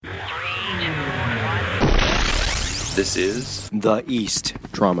This is The East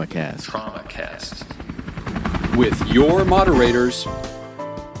TraumaCast. With your moderators,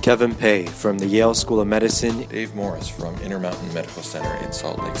 Kevin Pei from the Yale School of Medicine, Dave Morris from Intermountain Medical Center in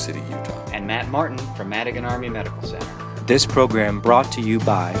Salt Lake City, Utah, and Matt Martin from Madigan Army Medical Center. This program brought to you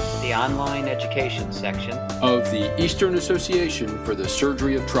by the online education section of the Eastern Association for the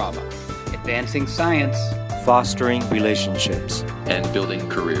Surgery of Trauma, advancing science, fostering relationships, and building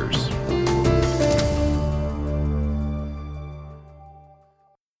careers.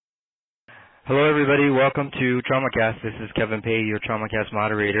 Hello, everybody. Welcome to TraumaCast. This is Kevin Pei, your TraumaCast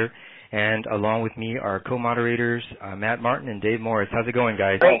moderator, and along with me are co-moderators Matt Martin and Dave Morris. How's it going,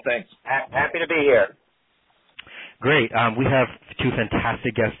 guys? Great, thanks. Happy to be here. Great. We have two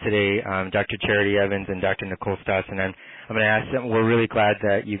fantastic guests today, Dr. Charity Evans and Dr. Nicole Stassen, and I'm going to ask them. We're really glad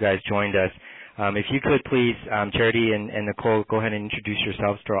that you guys joined us. If you could please, Charity and Nicole, go ahead and introduce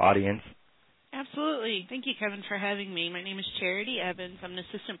yourselves to our audience. Absolutely. Thank you, Kevin, for having me. My name is Charity Evans. I'm an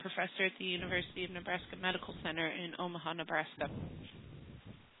assistant professor at the University of Nebraska Medical Center in Omaha, Nebraska.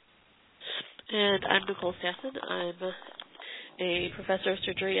 And I'm Nicole Stassen. I'm a professor of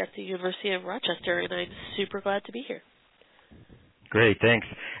surgery at the University of Rochester, and I'm super glad to be here. Great, thanks.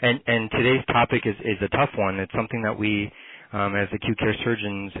 And today's topic is a tough one. It's something that we, as acute care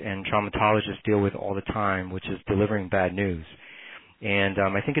surgeons and traumatologists, deal with all the time, which is delivering bad news. And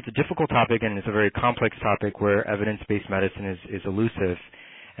I think it's a difficult topic, and it's a very complex topic where evidence-based medicine is elusive,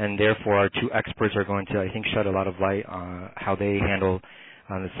 and therefore our two experts are going to, I think, shed a lot of light on how they handle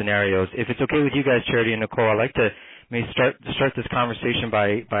the scenarios. If it's okay with you guys, Charity and Nicole, I'd like to maybe start this conversation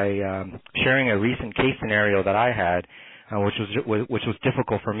by sharing a recent case scenario that I had, which was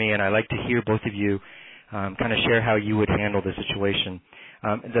difficult for me, and I'd like to hear both of you kind of share how you would handle the situation.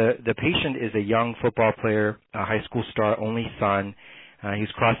 The patient is a young football player, a high school star, only son. He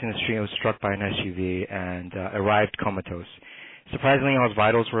was crossing the street and was struck by an SUV and arrived comatose. Surprisingly, all his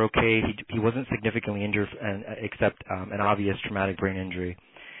vitals were okay. He wasn't significantly injured except an obvious traumatic brain injury.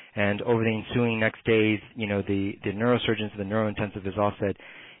 And over the ensuing next days, the neurosurgeons and the neurointensivists all said,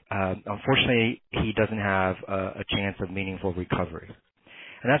 unfortunately, he doesn't have a chance of meaningful recovery.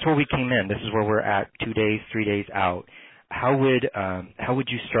 And that's where we came in. This is where we're at 2 days, 3 days out. How would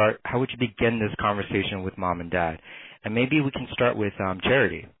you begin this conversation with mom and dad? And maybe we can start with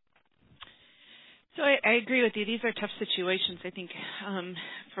Charity. So I agree with you. These are tough situations. I think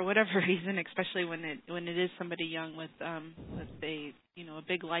for whatever reason, especially when it is somebody young with a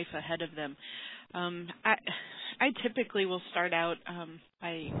big life ahead of them. I typically will start out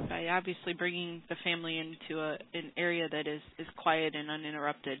by obviously bringing the family into an area that is quiet and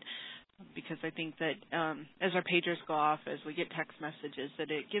uninterrupted, because I think that as our pagers go off, as we get text messages,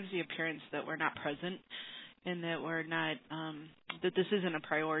 that it gives the appearance that we're not present and that we're not, that this isn't a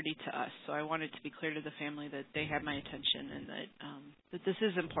priority to us. So I wanted to be clear to the family that they have my attention and that this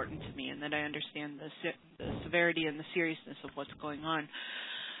is important to me and that I understand the severity and the seriousness of what's going on.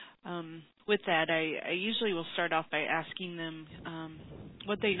 With that, I usually will start off by asking them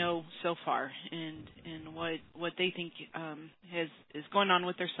what they know so far and what they think is going on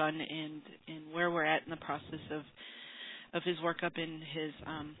with their son and where we're at in the process of his workup and his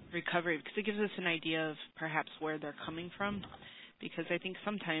recovery, because it gives us an idea of perhaps where they're coming from. Because I think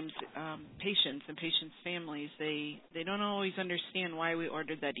sometimes patients and patients' families, they don't always understand why we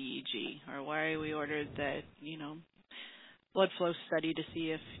ordered that EEG or why we ordered that, blood flow study to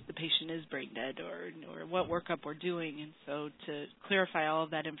see if the patient is brain dead or what workup we're doing. And so to clarify all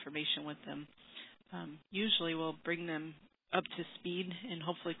of that information with them, usually we'll bring them up to speed and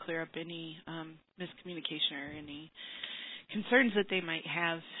hopefully clear up any miscommunication or any concerns that they might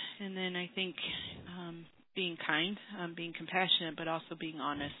have. And then I think being kind, being compassionate, but also being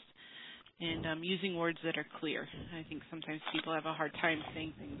honest and using words that are clear. I think sometimes people have a hard time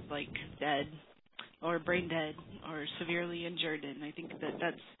saying things like dead or brain dead or severely injured, and I think that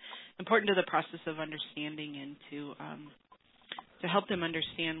that's important to the process of understanding and to help them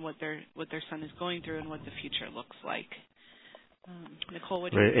understand what their son is going through and what the future looks like. Nicole,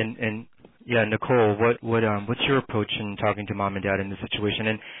 what do you think? And yeah, Nicole, what's your approach in talking to mom and dad in this situation?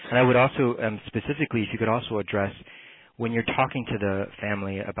 And I would also specifically, if you could also address when you're talking to the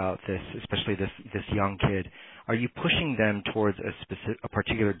family about this, especially this young kid, are you pushing them towards a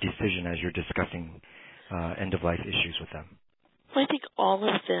particular decision as you're discussing end-of-life issues with them? Well, I think all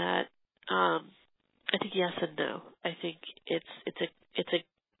of that. I think yes and no. I think it's a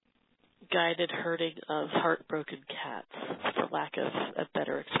guided herding of heartbroken cats, for lack of a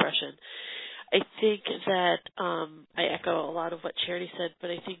better expression. I think that I echo a lot of what Charity said, but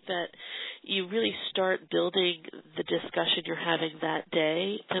I think that you really start building the discussion you're having that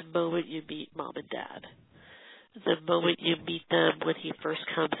day the moment you meet mom and dad. the moment you meet them when he first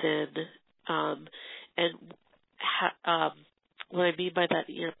comes in, what I mean by that,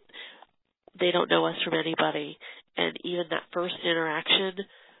 they don't know us from anybody, and even that first interaction,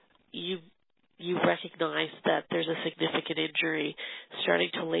 you recognize that there's a significant injury, starting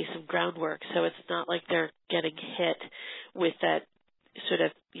to lay some groundwork. So it's not like they're getting hit with that sort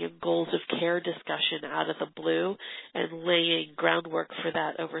of goals of care discussion out of the blue and laying groundwork for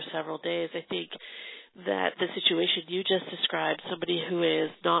that over several days. I think that the situation you just described, somebody who is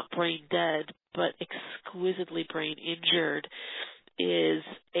not brain dead but exquisitely brain injured, is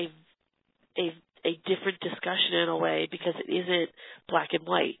a different discussion in a way, because it isn't black and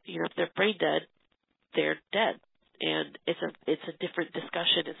white. If they're brain dead, they're dead. And it's a different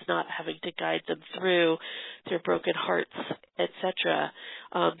discussion. It's not having to guide them through their broken hearts, etc.,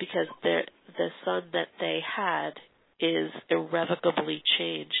 because the son that they had is irrevocably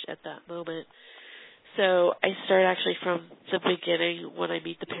changed at that moment. So I start actually from the beginning when I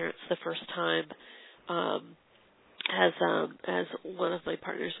meet the parents the first time. As one of my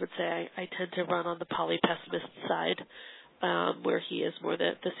partners would say, I tend to run on the poly-pessimist side, where he is more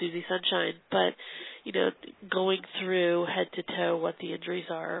the Susie Sunshine. But, going through head to toe what the injuries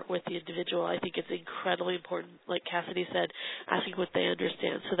are with the individual, I think it's incredibly important, like Cassidy said, asking what they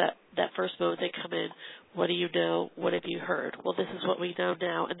understand. So that first moment they come in, what do you know? What have you heard? Well, this is what we know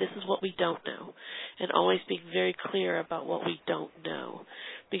now, and this is what we don't know. And always being very clear about what we don't know.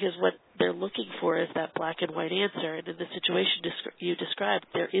 Because what they're looking for is that black and white answer. And in the situation you described,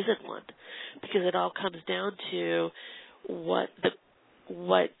 there isn't one. Because it all comes down to what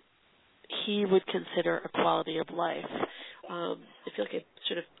he would consider a quality of life. I feel like I'm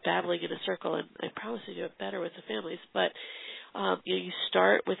sort of babbling in a circle, and I promise to do it better with the families. But you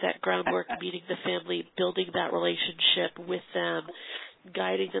start with that groundwork, meeting the family, building that relationship with them,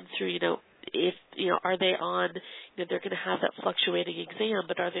 guiding them through, if, are they on, they're going to have that fluctuating exam,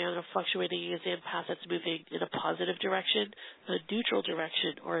 but are they on a fluctuating exam path that's moving in a positive direction, a neutral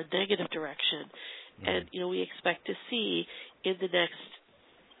direction, or a negative direction? And, we expect to see in the next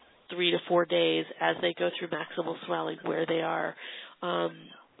 3 to 4 days as they go through maximal swelling where they are. I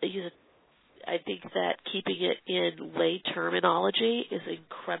think that keeping it in lay terminology is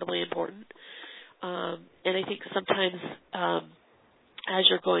incredibly important. And I think sometimes as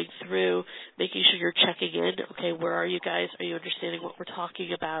you're going through, making sure you're checking in, okay, where are you guys? Are you understanding what we're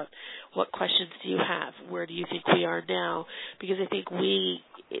talking about? What questions do you have? Where do you think we are now? Because I think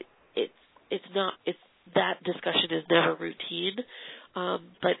that discussion is never routine.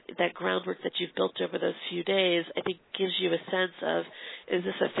 But that groundwork that you've built over those few days, I think gives you a sense of, is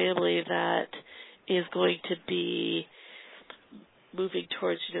this a family that is going to be moving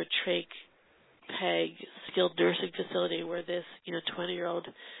towards, trach, PEG, skilled nursing facility where this, 20-year-old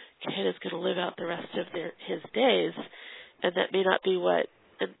kid is going to live out the rest of his days, and that may not be what,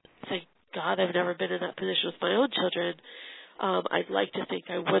 and thank God I've never been in that position with my own children. I'd like to think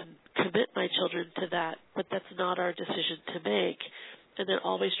I wouldn't commit my children to that, but that's not our decision to make. And then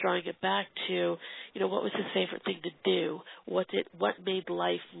always drawing it back to, what was his favorite thing to do? What made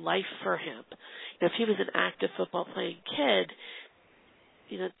life for him? If he was an active football playing kid,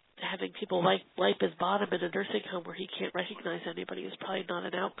 having people wipe his bottom in a nursing home where he can't recognize anybody is probably not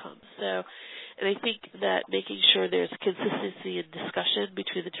an outcome. So, and I think that making sure there's consistency in discussion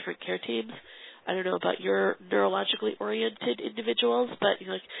between the different care teams. I don't know about your neurologically oriented individuals, but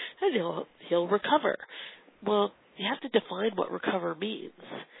he'll recover. Well, you have to define what recover means.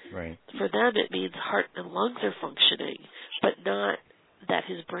 Right. For them, it means heart and lungs are functioning, but not that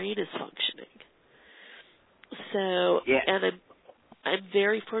his brain is functioning. So, and I'm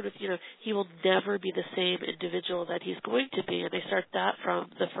very firm with, he will never be the same individual that he's going to be, and I start that from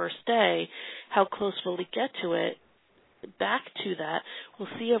the first day. How close will he get to it? Back to that, we'll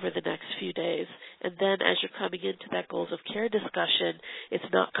see over the next few days. And then as you're coming into that goals of care discussion, it's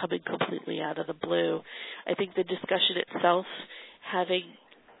not coming completely out of the blue. I think the discussion itself, having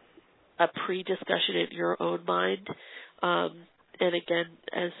a pre-discussion in your own mind, and again,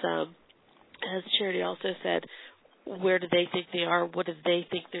 as Charity also said, where do they think they are? What do they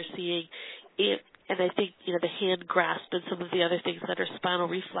think they're seeing? And I think, the hand grasp and some of the other things that are spinal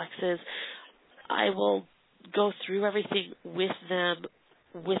reflexes, I will go through everything with them,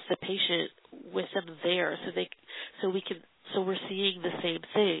 with the patient, with them there, so we're seeing the same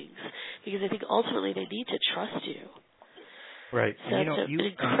things, because I think ultimately they need to trust you. Right. So it's an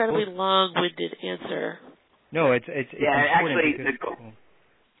incredibly long-winded answer. No, it's actually, because,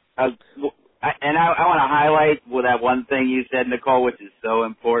 and I want to highlight that one thing you said, Nicole, which is so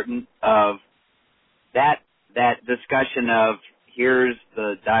important, of that discussion of here's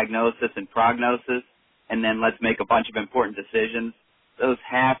the diagnosis and prognosis, and then let's make a bunch of important decisions, those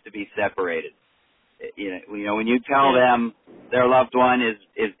have to be separated. You know, when you tell them their loved one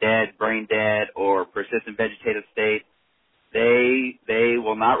is dead, brain dead, or persistent vegetative state, they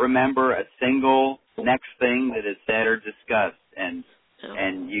will not remember a single next thing that is said or discussed. And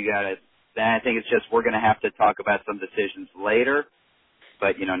you gotta, then I think it's just, we're gonna have to talk about some decisions later.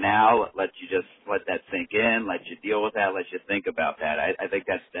 But, you know, now let that sink in, let you deal with that, let you think about that. I think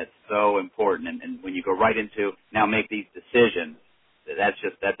that's so important. And when you go right into now make these decisions,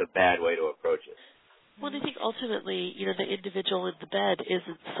 that's a bad way to approach it. Well, I think ultimately, you know, the individual in the bed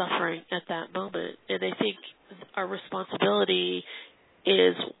isn't suffering at that moment. And I think our responsibility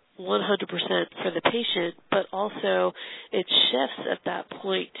is 100% for the patient, but also it shifts at that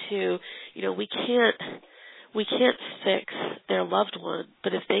point to, you know, we can't fix their loved one,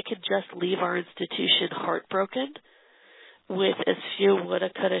 but if they could just leave our institution heartbroken with as few woulda,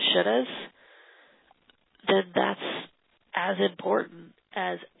 coulda, shouldas, then that's as important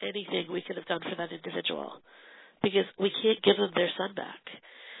as anything we could have done for that individual, because we can't give them their son back.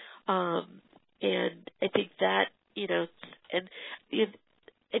 And I think that, you know, and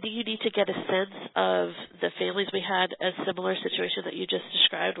I think you need to get a sense of the families. We had a similar situation that you just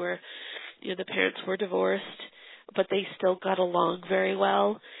described where, you know, the parents were divorced, but they still got along very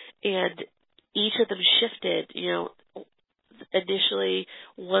well, and each of them shifted. You know, initially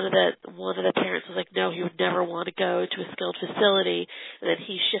one of the parents was like, no, he would never want to go to a skilled facility, and then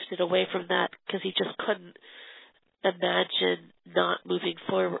he shifted away from that because he just couldn't imagine not moving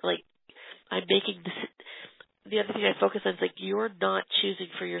forward. Like, I'm making this. The other thing I focus on is like, you're not choosing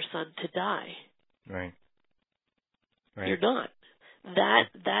for your son to die. Right. You're not.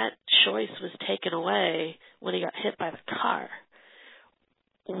 That choice was taken away when he got hit by the car.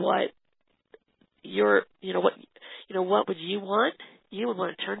 What would you want? You would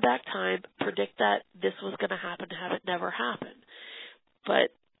want to turn back time, predict that this was going to happen, have it never happen.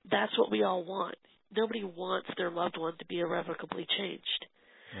 But that's what we all want. Nobody wants their loved one to be irrevocably changed.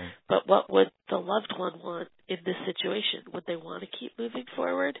 Right. But what would the loved one want in this situation? Would they want to keep moving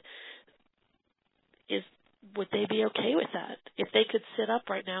forward? Would they be okay with that? If they could sit up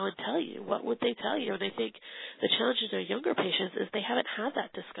right now and tell you, what would they tell you? And I think the challenge in our younger patients is they haven't had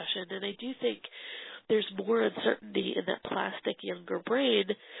that discussion. And I do think there's more uncertainty in that plastic younger brain,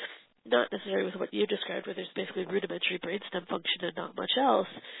 not necessarily with what you described, where there's basically rudimentary brainstem function and not much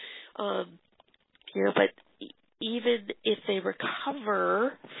else. But even if they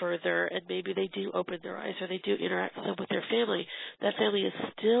recover further and maybe they do open their eyes or they do interact with their family, that family is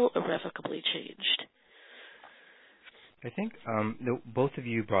still irrevocably changed. I think both of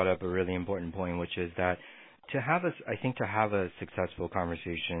you brought up a really important point, which is that to have a successful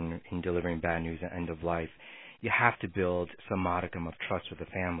conversation in delivering bad news at end of life, you have to build some modicum of trust with the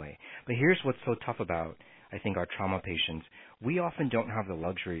family. But here's what's so tough about, I think, our trauma patients. We often don't have the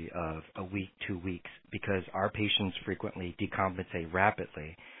luxury of a week, 2 weeks, because our patients frequently decompensate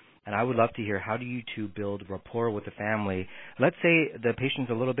rapidly. And I would love to hear, how do you two build rapport with the family? Let's say the patient's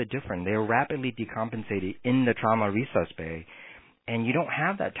a little bit different. They're rapidly decompensated in the trauma resus bay, and you don't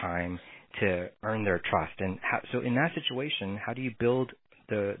have that time to earn their trust. And so in that situation, how do you build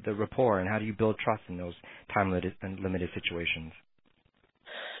the rapport, and how do you build trust in those time-limited situations?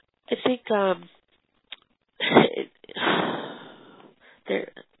 I think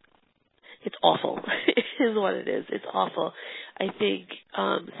it's awful is what it is. It's awful. I think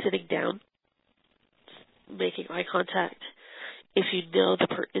sitting down, making eye contact, if you know the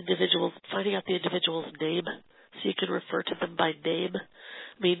individual, finding out the individual's name so you can refer to them by name.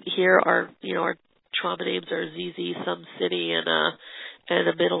 I mean, here our trauma names are ZZ, some city, and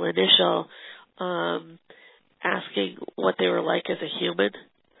a middle initial. Asking what they were like as a human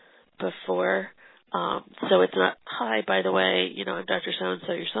before. So it's not, hi, by the way, I'm Dr.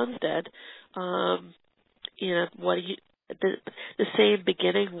 So-and-so, your son's dead. What do you, the same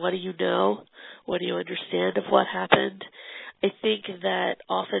beginning, what do you know? What do you understand of what happened? I think that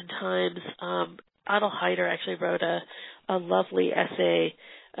oftentimes, Adel Heider actually wrote a lovely essay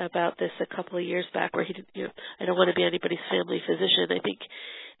about this a couple of years back where he did, I don't want to be anybody's family physician. I think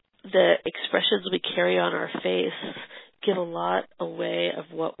the expressions we carry on our face give a lot away of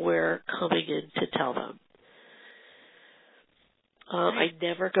what we're coming in to tell them. I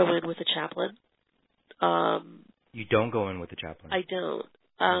never go in with a chaplain. You don't go in with a chaplain? I don't.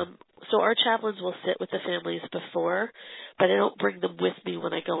 So our chaplains will sit with the families before, but I don't bring them with me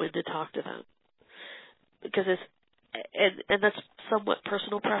when I go in to talk to them. Because and that's somewhat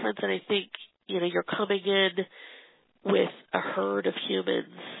personal preference, and I think, you're coming in with a herd of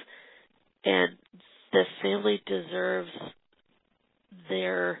humans, and the family deserves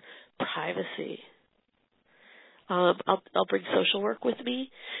their privacy. I'll bring social work with me,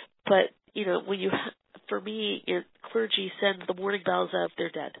 but when for me, clergy sends the warning bells of they're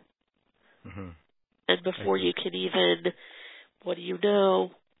dead, and before you can even, what do you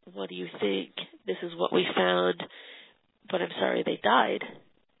know? What do you think? This is what we found, but I'm sorry, they died.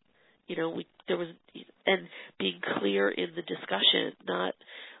 And being clear in the discussion, not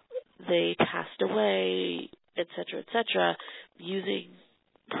they passed away, et cetera, using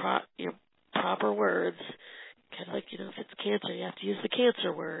proper words, kind of like, if it's cancer, you have to use the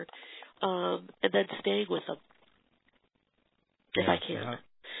cancer word, and then staying with them, if I can. Yeah.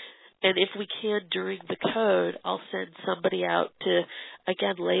 And if we can, during the code, I'll send somebody out to,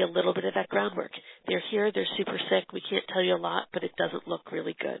 again, lay a little bit of that groundwork. They're here, they're super sick, we can't tell you a lot, but it doesn't look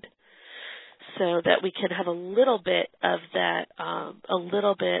really good. So that we can have a little bit of that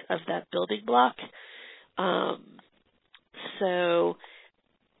building block. And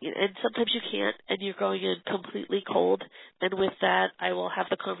sometimes you can't, and you're going in completely cold. And with that, I will have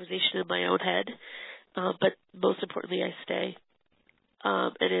the conversation in my own head. But most importantly, I stay.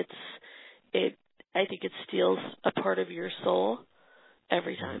 And I think it steals a part of your soul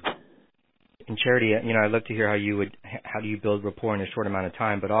every time. In Charity, I'd love to hear how do you build rapport in a short amount of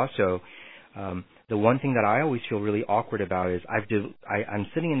time, but also the one thing that I always feel really awkward about is I'm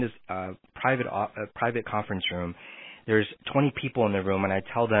sitting in this private conference room. There's 20 people in the room, and I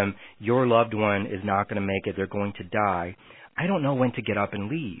tell them, your loved one is not going to make it. They're going to die. I don't know when to get up and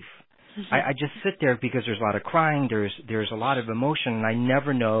leave. I just sit there because there's a lot of crying, there's a lot of emotion, and I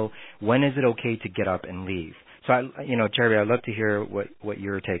never know when is it okay to get up and leave. So, Charity, I'd love to hear what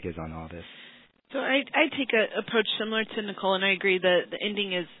your take is on all this. So I take an approach similar to Nicole, and I agree that the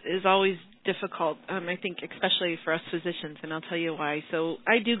ending is always difficult, I think, especially for us physicians, and I'll tell you why. So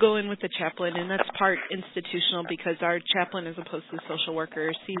I do go in with the chaplain, and that's part institutional because our chaplain, as opposed to the social worker,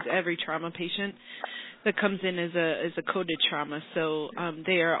 sees every trauma patient that comes in as a coded trauma. So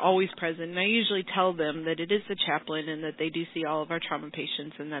they are always present. And I usually tell them that it is the chaplain and that they do see all of our trauma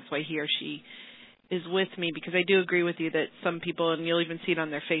patients, and that's why he or she is with me, because I do agree with you that some people, and you'll even see it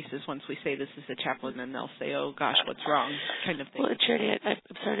on their faces once we say this is the chaplain, and they'll say, oh gosh, what's wrong, kind of thing. Well, Charity, I'm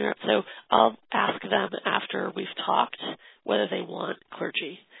sorry to interrupt. So I'll ask them after we've talked whether they want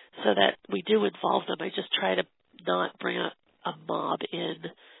clergy so that we do involve them. I just try to not bring a mob in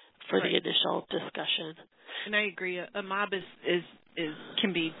for the initial discussion. And I agree. A mob is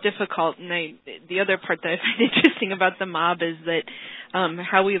can be difficult, and the other part that I find interesting about the mob is that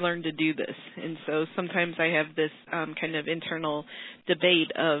how we learn to do this. And so sometimes I have this kind of internal debate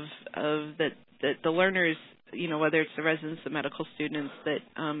of that the learners, whether it's the residents, the medical students, that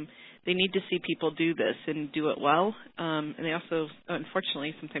they need to see people do this and do it well. And they also,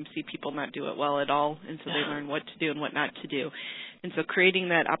 unfortunately, sometimes see people not do it well at all, and so they learn what to do and what not to do. And so creating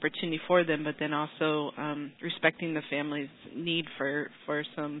that opportunity for them, but then also respecting the family's need for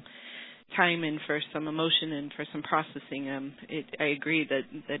some time and for some emotion and for some processing. I agree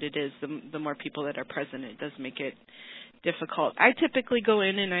that it is. The more people that are present, it does make it difficult. I typically go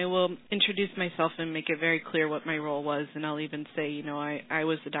in and I will introduce myself and make it very clear what my role was, and I'll even say, I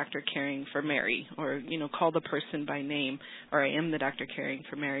was the doctor caring for Mary, or, call the person by name, or I am the doctor caring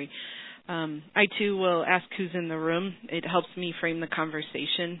for Mary. I, too, will ask who's in the room. It helps me frame the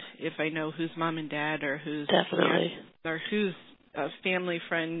conversation if I know who's mom and dad or who's who's a family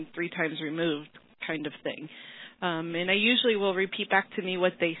friend 3 times removed kind of thing. And I usually will repeat back to me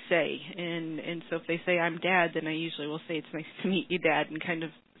what they say. And so if they say I'm dad, then I usually will say it's nice to meet you, Dad, and kind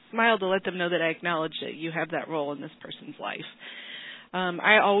of smile to let them know that I acknowledge that you have that role in this person's life.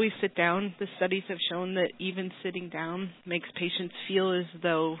 I always sit down. The studies have shown that even sitting down makes patients feel as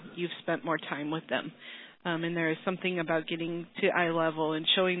though you've spent more time with them. And there is something about getting to eye level and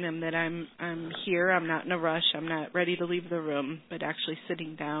showing them that I'm here, I'm not in a rush, I'm not ready to leave the room, but actually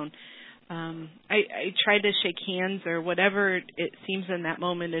sitting down. I try to shake hands or whatever it seems in that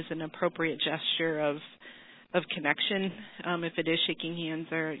moment is an appropriate gesture of connection. If it is shaking hands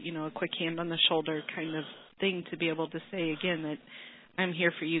or, a quick hand on the shoulder kind of thing, to be able to say again that I'm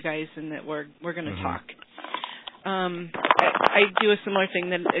here for you guys and that we're going to talk. I do a similar thing.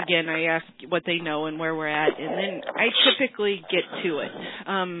 Then again, I ask what they know and where we're at, and then I typically get to it.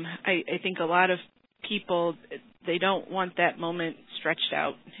 I think a lot of people, they don't want that moment stretched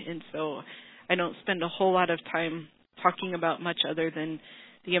out, and so I don't spend a whole lot of time talking about much other than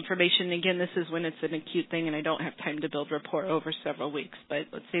the information. Again, this is when it's an acute thing and I don't have time to build rapport over several weeks, but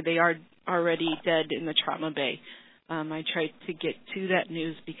let's say they are already dead in the trauma bay. I try to get to that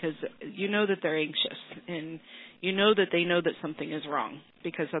news because you know that they're anxious and you know that they know that something is wrong,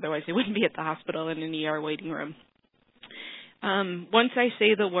 because otherwise they wouldn't be at the hospital in an ER waiting room. Once I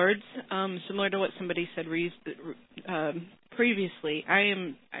say the words, similar to what somebody said previously, I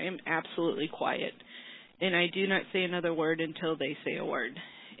am absolutely quiet, and I do not say another word until they say a word.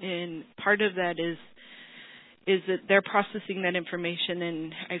 And part of that is that they're processing that information,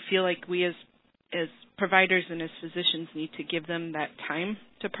 and I feel like we as providers and as physicians need to give them that time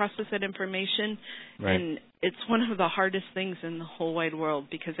to process that information. Right. And it's one of the hardest things in the whole wide world,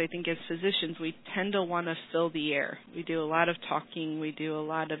 because I think as physicians we tend to want to fill the air. We do a lot of talking, we do a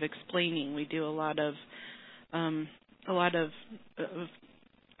lot of explaining, we do a lot of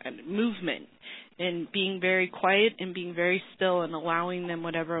movement, and being very quiet and being very still and allowing them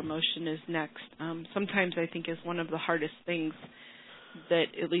whatever emotion is next. Sometimes I think is one of the hardest things that,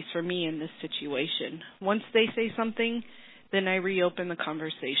 at least for me in this situation. Once they say something, then I reopen the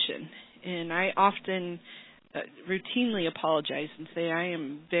conversation. And I often routinely apologize and say, I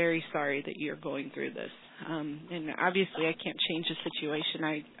am very sorry that you're going through this. And obviously I can't change the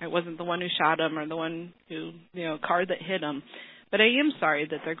situation. I wasn't the one who shot him or the one who, car that hit him. But I am sorry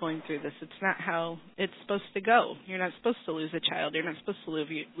that they're going through this. It's not how it's supposed to go. You're not supposed to lose a child. You're not supposed to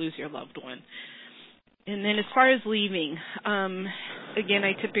lose your loved one. And then as far as leaving, again,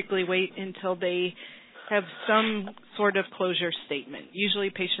 I typically wait until they have some sort of closure statement.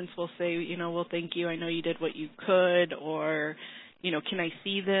 Usually patients will say, well, thank you. I know you did what you could, or, can I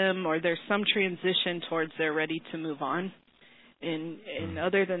see them? Or there's some transition towards they're ready to move on. And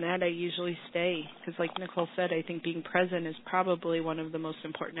other than that, I usually stay, because like Nicole said, I think being present is probably one of the most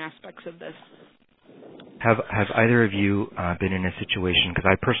important aspects of this. Have either of you been in a situation, because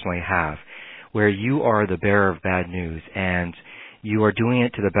I personally have, where you are the bearer of bad news and you are doing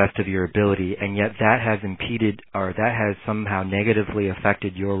it to the best of your ability, and yet that has impeded or that has somehow negatively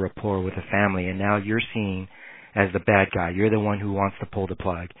affected your rapport with the family, and now you're seen as the bad guy. You're the one who wants to pull the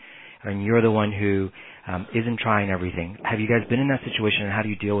plug, and you're the one who isn't trying everything. Have you guys been in that situation, and how do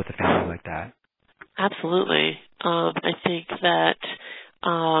you deal with a family like that? Absolutely. I think that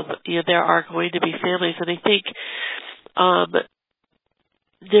there are going to be families, and I think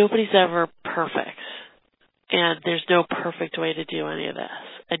nobody's ever perfect, and there's no perfect way to do any of this.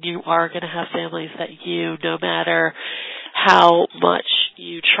 And you are going to have families that no matter how much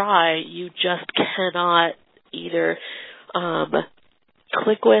you try, you just cannot either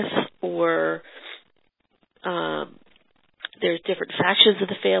click with, or there's different factions of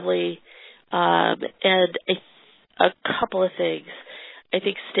the family. And a couple of things. I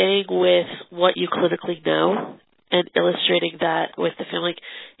think staying with what you clinically know and illustrating that with the family.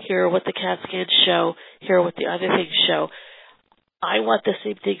 Here are what the CAT scans show. Here are what the other things show. I want the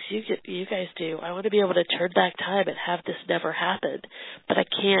same things you guys do. I want to be able to turn back time and have this never happen. But I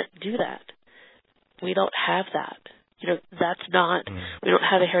can't do that. We don't have that. That's not, we don't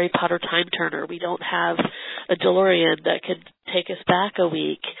have a Harry Potter time turner. We don't have a DeLorean that could take us back a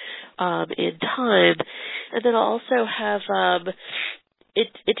week in time. And then I'll also have,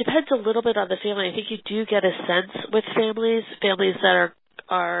 it depends a little bit on the family. I think you do get a sense with families that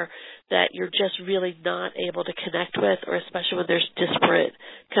are that you're just really not able to connect with, or especially when there's disparate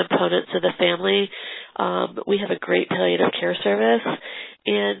components of the family. We have a great palliative care service,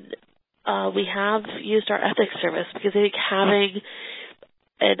 and we have used our ethics service, because I think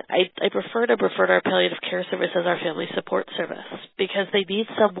I prefer to refer to our palliative care service as our family support service, because they need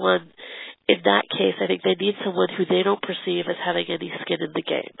someone. In that case, I think they need someone who they don't perceive as having any skin in the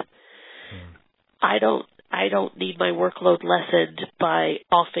game. I don't need my workload lessened by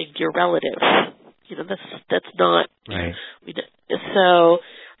offing your relative. That's not right. So,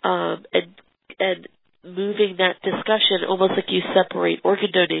 and moving that discussion, almost like you separate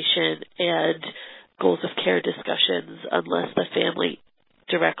organ donation and goals of care discussions, unless the family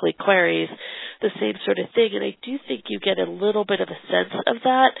directly queries the same sort of thing. And I do think you get a little bit of a sense of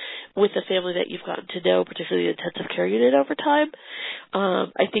that with the family that you've gotten to know, particularly the intensive care unit, over time.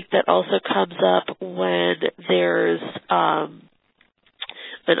 I think that also comes up when there's an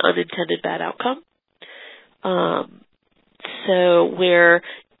unintended bad outcome. So where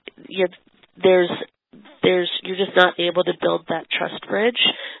you're just not able to build that trust bridge.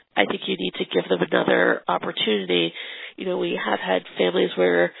 I think you need to give them another opportunity. We have had families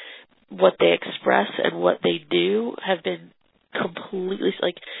where what they express and what they do have been completely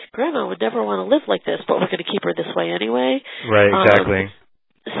like, Grandma would never want to live like this, but we're going to keep her this way anyway. Right, exactly.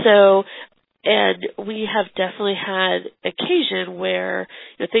 And we have definitely had occasion where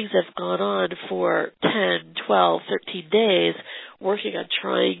things have gone on for 10, 12, 13 days, working on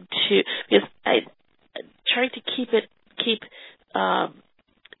trying to keep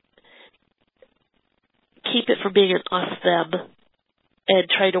it from being an us-them and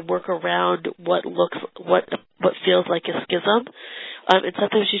try to work around what feels like a schism. And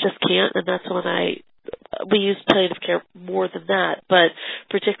sometimes you just can't, and that's when we use palliative care more than that, but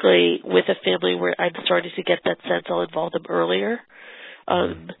particularly with a family where I'm starting to get that sense, I'll involve them earlier,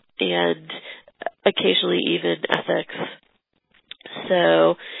 and occasionally even ethics.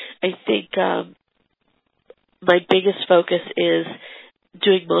 So I think my biggest focus is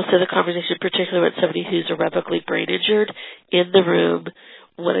doing most of the conversation, particularly with somebody who's irrevocably brain injured, in the room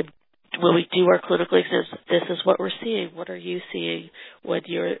when we do our clinical exams. This is what we're seeing. What are you seeing when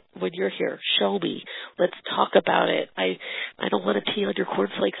you're here? Show me. Let's talk about it. I don't want to pee on your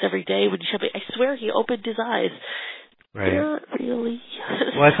cornflakes every day when you show me. I swear he opened his eyes. Right. Not really.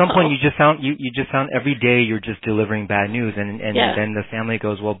 Well, at some point you just found every day you're just delivering bad news, and then the family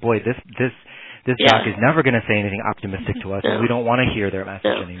goes, well, boy, this doc is never going to say anything optimistic to us, and we don't want to hear their message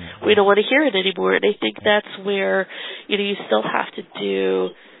anymore. We don't want to hear it anymore, and I think that's where you still have to do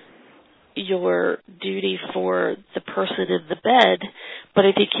your duty for the person in the bed, but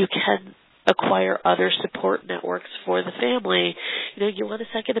I think you can acquire other support networks for the family. You want a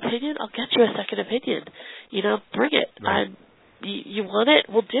second opinion? I'll get you a second opinion. Bring it. Right. You want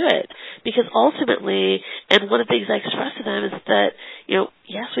it? We'll do it. Because ultimately, and one of the things I express to them is that,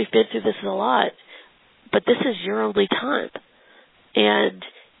 yes, we've been through this a lot, but this is your only time. And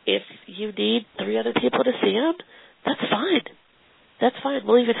if you need 3 other people to see them, that's fine. That's fine.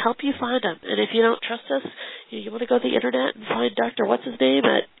 We'll even help you find them. And if you don't trust us, you want to go to the internet and find Dr. What's-His-Name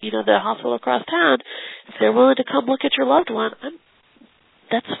at, the hospital across town. If they're willing to come look at your loved one,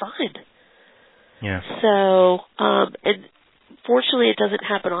 that's fine. Yeah. So, and fortunately it doesn't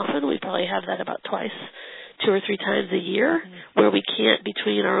happen often. We probably have that about 2 or 3 times a year, where we can't,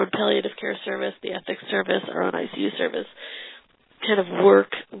 between our own palliative care service, the ethics service, our own ICU service, kind of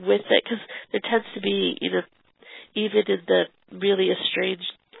work with it. Because there tends to be, even in the really estranged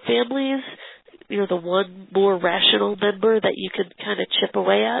families, the one more rational member that you can kind of chip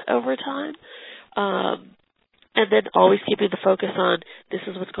away at over time. And then always keeping the focus on, this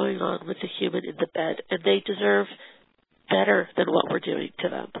is what's going on with the human in the bed, and they deserve better than what we're doing to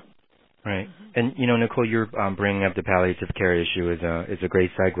them. Right. And, Nicole, you're bringing up the palliative care issue is a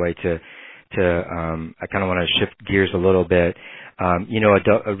great segue to I kind of want to shift gears a little bit.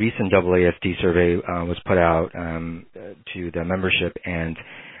 A recent AASD survey was put out to the membership, and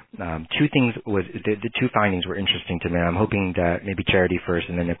the 2 findings were interesting to me. I'm hoping that maybe Charity first,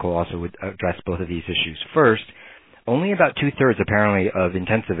 and then Nicole also would address both of these issues. First, only about 2/3 apparently of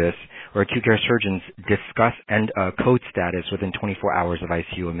intensivists or acute care surgeons discuss code status within 24 hours of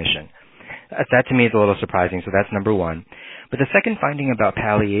ICU admission. That to me is a little surprising, so that's number one. But the second finding about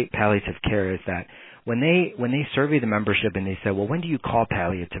palliative care is that when they survey the membership and they say, well, when do you call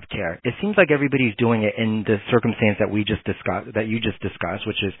palliative care? It seems like everybody's doing it in the circumstance that you just discussed,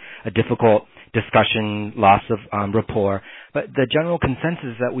 which is a difficult discussion, loss of rapport. But the general consensus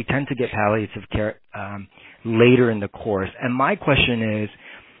is that we tend to get palliative care later in the course. And my question is,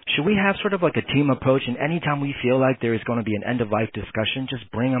 should we have sort of like a team approach, and anytime we feel like there is going to be an end-of-life discussion, just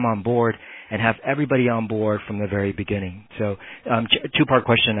bring them on board and have everybody on board from the very beginning? So 2-part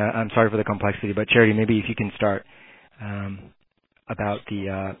question. I'm sorry for the complexity, but Charity, maybe if you can start about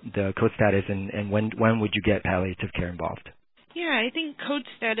the code status and when would you get palliative care involved? Yeah, I think code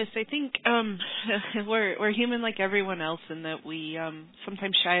status, we're human like everyone else in that we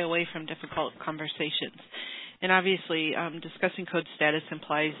sometimes shy away from difficult conversations. And obviously, discussing code status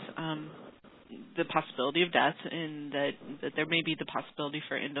implies the possibility of death, and that there may be the possibility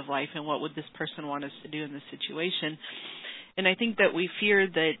for end of life, and what would this person want us to do in this situation. And I think that we fear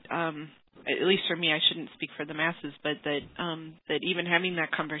that, at least for me, I shouldn't speak for the masses, but that even having that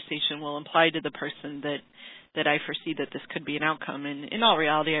conversation will imply to the person that I foresee that this could be an outcome. And in all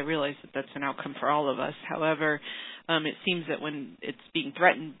reality, I realize that that's an outcome for all of us. However, it seems that when it's being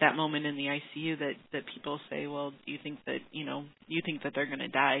threatened that moment in the ICU, that people say, well, you think that they're going to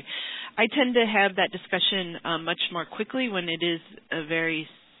die. I tend to have that discussion much more quickly when it is a very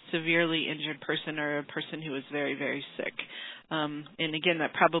severely injured person or a person who is very, very sick. And again,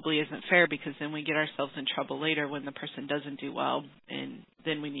 that probably isn't fair, because then we get ourselves in trouble later when the person doesn't do well, and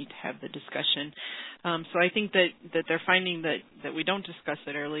then we need to have the discussion. So I think that they're finding that we don't discuss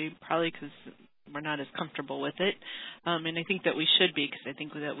it early, probably because we're not as comfortable with it. And I think that we should be, because I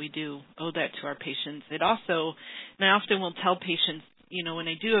think that we do owe that to our patients. It also, and I often will tell patients, when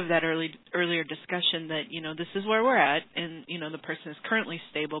I do have that earlier discussion that, this is where we're at, and, the person is currently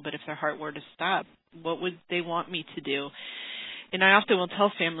stable, but if their heart were to stop, what would they want me to do? And I often will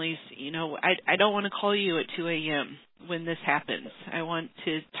tell families, I don't want to call you at 2 a.m. when this happens. I want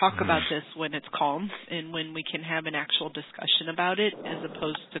to talk about this when it's calm and when we can have an actual discussion about it, as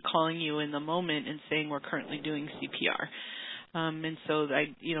opposed to calling you in the moment and saying we're currently doing CPR. And so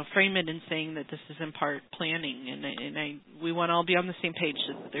I, frame it in saying that this is in part planning, and we want to all be on the same page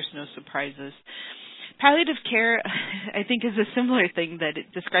so that there's no surprises. Palliative care, I think, is a similar thing, that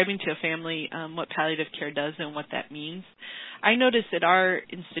describing to a family what palliative care does and what that means. I notice at our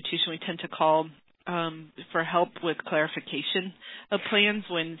institution we tend to call for help with clarification of plans,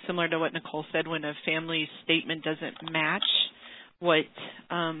 when, similar to what Nicole said, when a family statement doesn't match what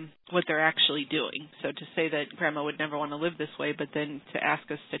they're actually doing. So to say that grandma would never want to live this way, but then to ask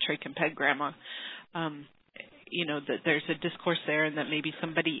us to trach and peg grandma, that there's a discourse there, and that maybe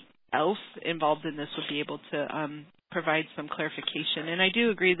somebody else involved in this would be able to provide some clarification. And I do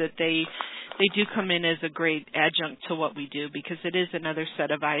agree that they do come in as a great adjunct to what we do, because it is another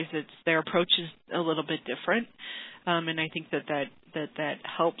set of eyes. Their approach is a little bit different, and I think that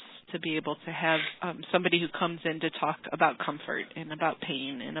helps to be able to have somebody who comes in to talk about comfort and about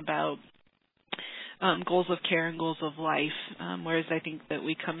pain and about goals of care and goals of life, whereas I think that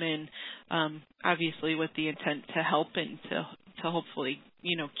we come in obviously with the intent to help and to hopefully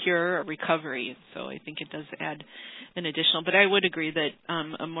cure or recovery. And so I think it does add an additional. But I would agree that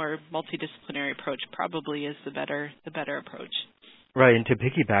a more multidisciplinary approach probably is the better approach. Right, and to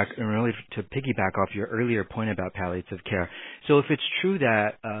piggyback off your earlier point about palliative care. So if it's true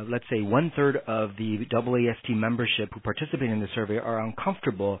that, let's say, 1/3 of the AAST membership who participate in the survey are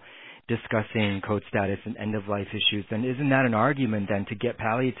uncomfortable discussing code status and end-of-life issues, then isn't that an argument then to get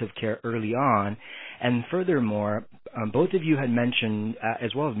palliative care early on? And furthermore, both of you had mentioned,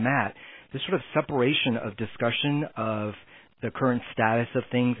 as well as Matt, this sort of separation of discussion of the current status of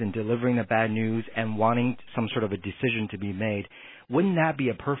things and delivering the bad news and wanting some sort of a decision to be made. Wouldn't that be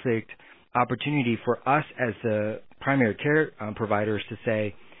a perfect opportunity for us as the primary care providers to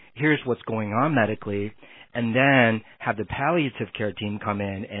say, here's what's going on medically, and then have the palliative care team come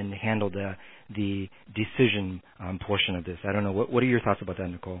in and handle the decision portion of this? I don't know. What are your thoughts about that,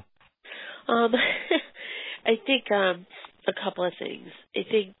 Nicole? I think a couple of things. I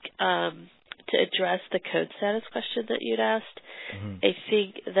think to address the code status question that you'd asked, I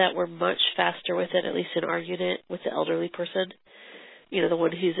think that we're much faster with it, at least in our unit, with the elderly person. The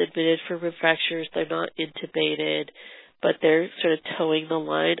one who's admitted for rib fractures, they're not intubated, but they're sort of towing the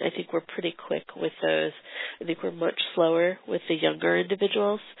line. I think we're pretty quick with those. I think we're much slower with the younger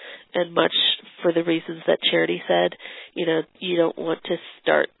individuals, and much for the reasons that Charity said. You don't want to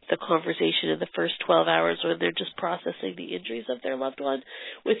start the conversation in the first 12 hours when they're just processing the injuries of their loved one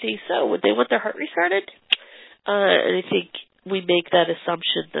with would they want their heart restarted? And I think we make that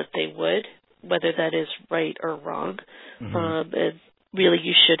assumption that they would, whether that is right or wrong. And really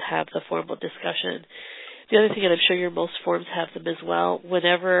you should have the formal discussion. The other thing, and I'm sure most forms have them as well,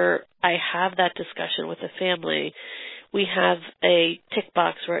 whenever I have that discussion with a family, we have a tick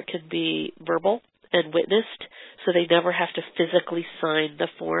box where it can be verbal and witnessed, so they never have to physically sign the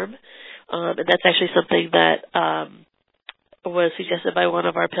form. And that's actually something that was suggested by one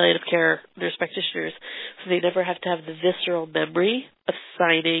of our palliative care nurse practitioners, so they never have to have the visceral memory of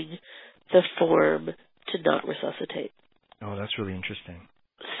signing the form to not resuscitate. Oh, that's really interesting.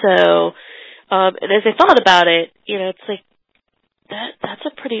 So, and as I thought about it, it's like, that's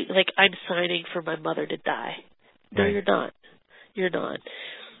a pretty, I'm signing for my mother to die. No, right. You're not. You're not.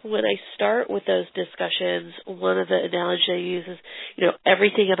 When I start with those discussions, one of the analogies I use is,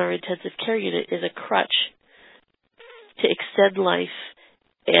 everything in our intensive care unit is a crutch to extend life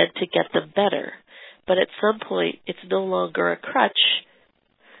and to get them better. But at some point, it's no longer a crutch.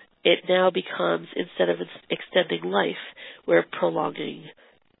 It now becomes, instead of extending life, we're prolonging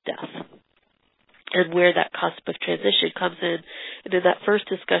death. And where that cusp of transition comes in. And in that first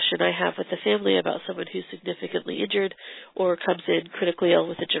discussion I have with the family about someone who's significantly injured or comes in critically ill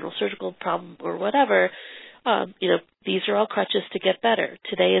with a general surgical problem or whatever, these are all crutches to get better.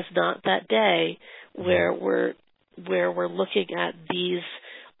 Today is not that day where we're looking at these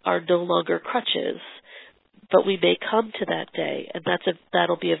are no longer crutches, but we may come to that day, and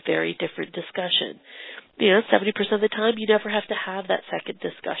that'll be a very different discussion. 70% of the time, you never have to have that second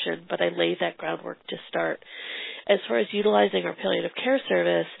discussion, but I lay that groundwork to start. As far as utilizing our palliative care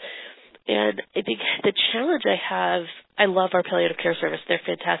service, and I think the challenge I love our palliative care service. They're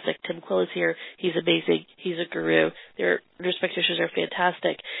fantastic. Tim Quill is here. He's amazing. He's a guru. Their nurse practitioners are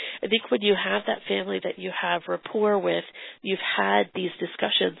fantastic. I think when you have that family that you have rapport with, you've had these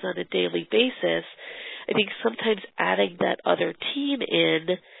discussions on a daily basis, I think sometimes adding that other team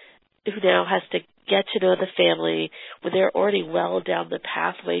in who now has to get to know the family when they're already well down the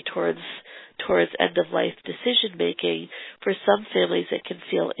pathway towards towards end-of-life decision-making, for some families it can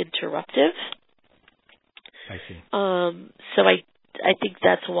feel interruptive. I see. So I think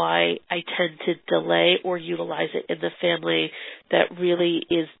that's why I tend to delay or utilize it in the family that really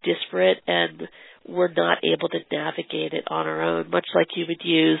is disparate and we're not able to navigate it on our own, much like you would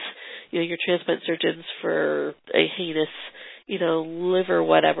use, your transplant surgeons for a heinous, liver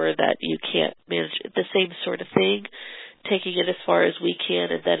whatever that you can't manage. The same sort of thing, taking it as far as we can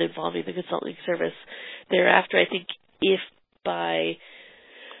and then involving the consulting service thereafter. I think if by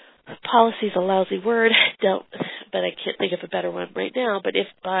policy is a lousy word, but I can't think of a better one right now, but if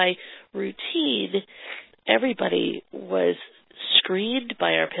by routine everybody was screened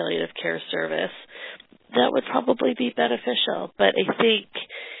by our palliative care service, that would probably be beneficial. But I think,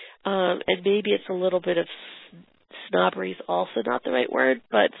 and maybe it's a little bit of snobbery is also not the right word,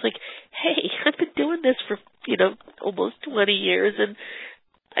 but it's like, hey, I've been doing this for, almost 20 years, and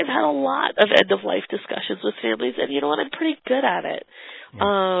I've had a lot of end-of-life discussions with families, and you know what, I'm pretty good at it.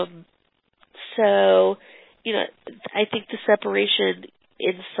 Yeah. So, I think the separation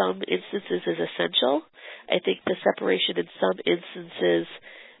in some instances is essential. I think the separation in some instances,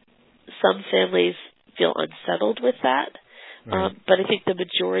 some families feel unsettled with that. Right. But I think the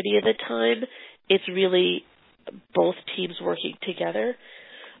majority of the time, it's really both teams working together.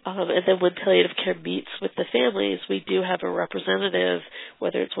 And then when palliative care meets with the families, we do have a representative,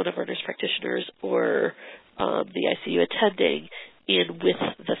 whether it's one of our nurse practitioners or the ICU attending, in with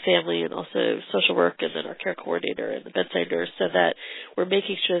the family, and also social work, and then our care coordinator and the bedside nurse, so that we're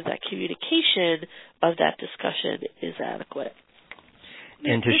making sure that communication of that discussion is adequate.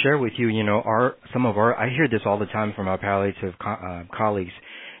 And to share with you, I hear this all the time from our palliative colleagues,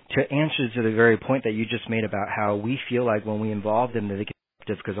 to answer to the very point that you just made about how we feel like when we involve them, they get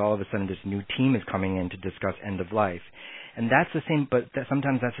because all of a sudden this new team is coming in to discuss end of life. And that's the same, but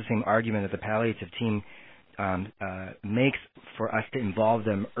sometimes that's the same argument that the palliative team makes for us to involve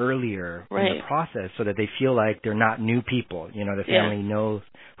them earlier in the process, so that they feel like they're not new people. The family knows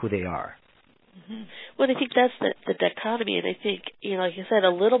who they are. Mm-hmm. Well, I think that's the dichotomy, and I think, like you said, a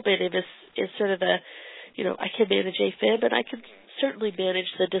little bit of this is sort of I can manage AFib, and I can certainly manage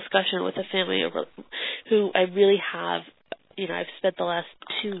the discussion with a family who I really have, I've spent the last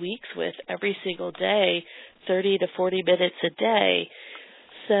 2 weeks with every single day, 30 to 40 minutes a day.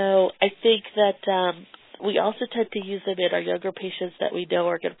 So I think that we also tend to use them in our younger patients that we know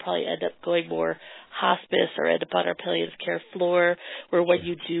are going to probably end up going more hospice or end up on our palliative care floor, where when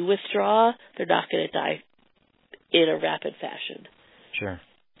you do withdraw, they're not going to die in a rapid fashion. Sure.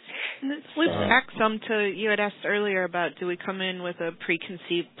 And this loops back some to, you had asked earlier about, do we come in with a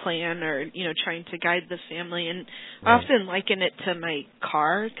preconceived plan or, trying to guide the family? And I often liken it to my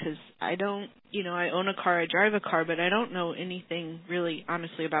car, because I don't, I own a car, I drive a car, but I don't know anything really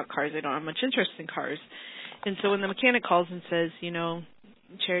honestly about cars. I don't have much interest in cars. And so when the mechanic calls and says,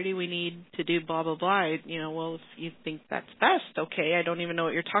 Charity, we need to do blah, blah, blah, well, if you think that's best, okay, I don't even know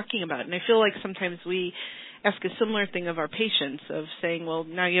what you're talking about. And I feel like sometimes we ask a similar thing of our patients, of saying, well,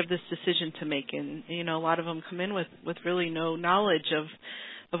 now you have this decision to make, and a lot of them come in with really no knowledge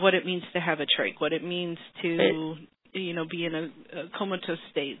of what it means to have a trach, what it means to be in a comatose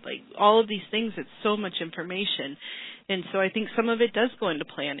state, like all of these things. It's so much information, and so I think some of it does go into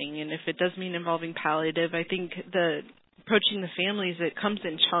planning, and if it does mean involving palliative, I think approaching the families, it comes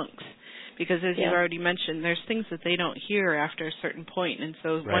in chunks. Because as you already mentioned, there's things that they don't hear after a certain point, and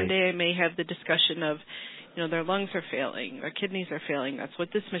so one day I may have the discussion of, their lungs are failing, their kidneys are failing, that's what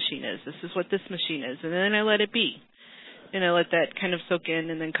this machine is, this is what this machine is, and then I let it be. And I let that kind of soak in,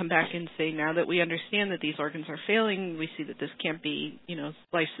 and then come back and say, now that we understand that these organs are failing, we see that this can't be,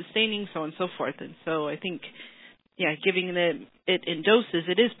 life-sustaining, so on and so forth. And so I think, giving it in doses,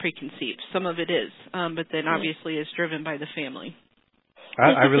 it is preconceived. Some of it is, but then obviously is driven by the family.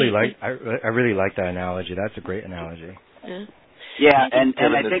 I really like that analogy. That's a great analogy. Yeah, and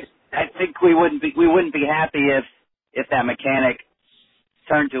I think we wouldn't be happy if that mechanic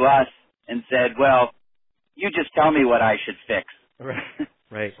turned to us and said, well, you just tell me what I should fix.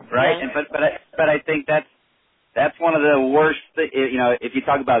 Right. Right. And but I think that's one of the worst. If you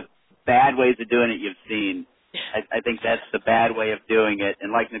talk about bad ways of doing it, you've seen. I think that's the bad way of doing it.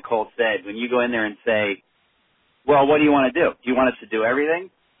 And like Nicole said, when you go in there and say, well, what do you want to do? Do you want us to do everything,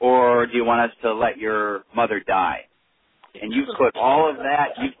 or do you want us to let your mother die? And you've put all of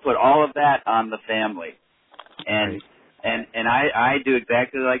that on the family. And I do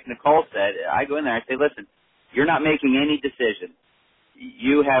exactly like Nicole said. I go in there and I say, listen, you're not making any decision.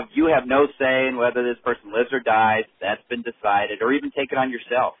 You have no say in whether this person lives or dies. That's been decided, or even take it on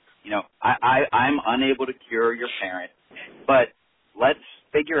yourself. I'm unable to cure your parent, but let's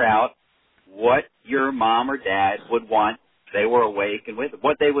figure out what your mom or dad would want if they were awake and with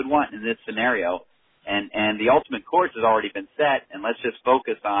what they would want in this scenario. And the ultimate course has already been set, and let's just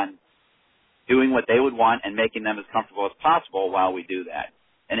focus on doing what they would want and making them as comfortable as possible while we do that.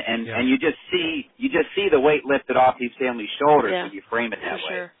 And you just see the weight lifted off these families' shoulders when you frame it that way.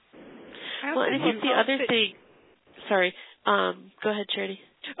 Sure. Well, and I think the other thing, sorry, go ahead, Charity.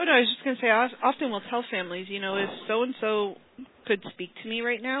 Oh, no, I was just going to say, I often will tell families, if so-and-so could speak to me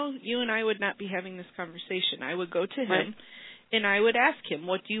right now, you and I would not be having this conversation. I would go to him, and I would ask him,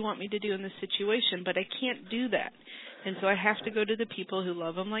 what do you want me to do in this situation? But I can't do that. And so I have to go to the people who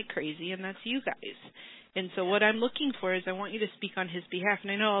love him like crazy, and that's you guys. And so what I'm looking for is I want you to speak on his behalf.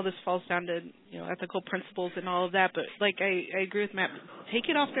 And I know all this falls down to, ethical principles and all of that, but I agree with Matt. Take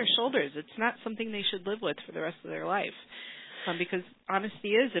it off their shoulders. It's not something they should live with for the rest of their life. Because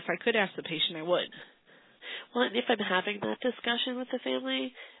honesty is, if I could ask the patient, I would. Well, and if I'm having that discussion with the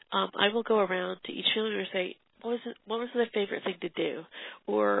family, I will go around to each family and say, what was their favorite thing to do?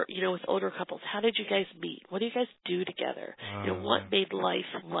 Or, with older couples, how did you guys meet? What do you guys do together? What made life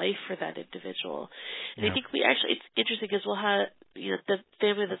for that individual? And I think it's interesting because we'll have, the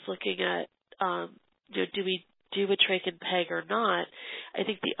family that's looking at, do we do a trach and peg or not? I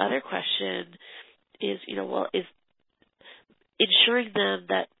think the other question is, is ensuring them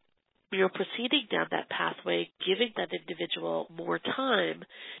that, proceeding down that pathway, giving that individual more time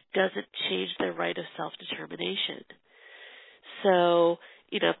doesn't change their right of self-determination. So,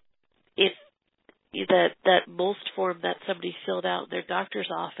 if that MOLST form that somebody filled out in their doctor's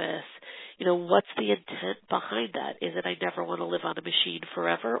office, what's the intent behind that? Is it I never want to live on a machine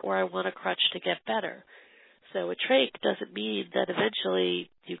forever, or I want a crutch to get better? So a trach doesn't mean that eventually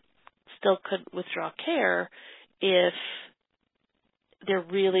you still couldn't withdraw care if they're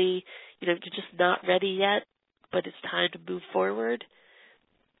really, you're just not ready yet, but it's time to move forward.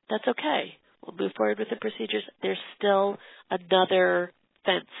 That's okay. We'll move forward with the procedures. There's still another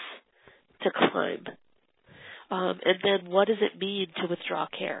fence to climb. And then what does it mean to withdraw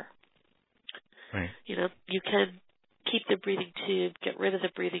care? Right. You can keep the breathing tube, get rid of the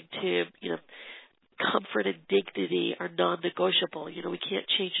breathing tube. Comfort and dignity are non-negotiable. We can't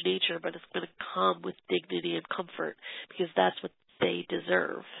change nature, but it's going to come with dignity and comfort because that's what they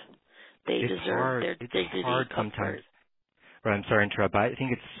deserve. They deserve their dignity and comfort. Sometimes. Right, I'm sorry to interrupt, but I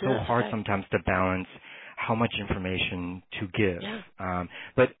think it's so hard sometimes to balance how much information to give. Yeah.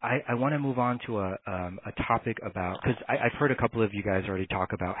 But I want to move on to a topic about, because I've heard a couple of you guys already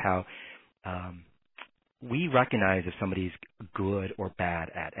talk about how we recognize if somebody's good or bad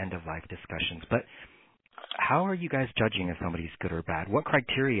at end-of-life discussions, but how are you guys judging if somebody's good or bad? What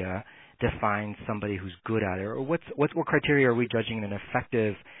criteria defines somebody who's good at it, or what criteria are we judging an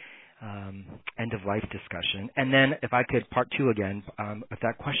effective end-of-life discussion? And then, if I could, part two again, with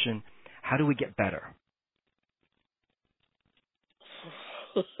that question, how do we get better?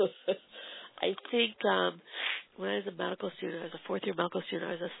 I think when I was a medical student, I was a fourth-year medical student,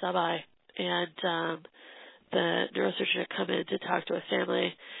 I was a sub-I, and the neurosurgeon had come in to talk to a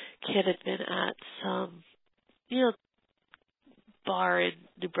family. Kid had been at some, bar in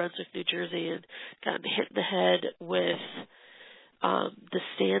New Brunswick, New Jersey, and gotten hit in the head with the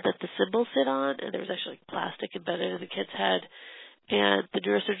stand that the cymbals sit on, and there was actually plastic embedded in the kid's head. And the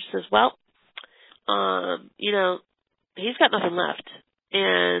neurosurgeon says, well, he's got nothing left,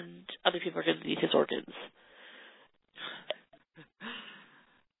 and other people are going to need his organs.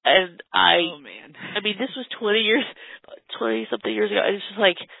 And this was 20-something years ago. It's just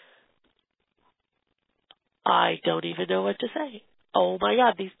like, I don't even know what to say. Oh my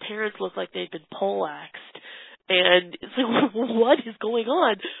God, these parents look like they've been poleaxed. And it's like, what is going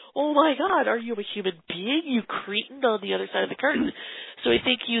on? Oh my God, are you a human being? You cretin on the other side of the curtain. So I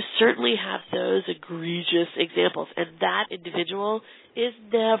think you certainly have those egregious examples, and that individual is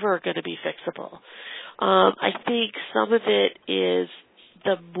never going to be fixable. I think some of it is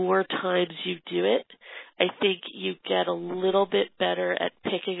the more times you do it, I think you get a little bit better at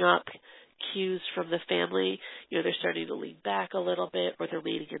picking up cues from the family. They're starting to lean back a little bit, or they're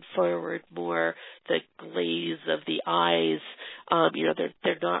leaning in forward more. The glaze of the eyes,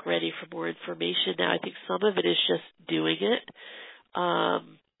 they're not ready for more information now. I think some of it is just doing it.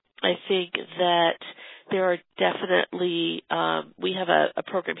 I think that there are definitely, we have a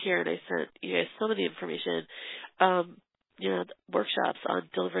program here, and I sent you guys some of the information, workshops on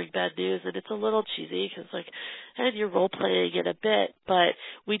delivering bad news, and it's a little cheesy because, and you're role-playing it a bit, but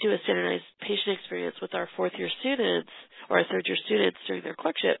we do a standardized patient experience with our fourth-year students or our third-year students during their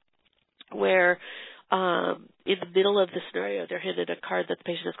clerkship where in the middle of the scenario, they're handed a card that the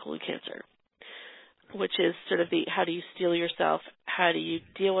patient has colon cancer, which is sort of the how do you steel yourself, how do you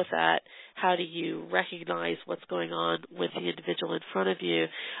deal with that, How do you recognize what's going on with the individual in front of you?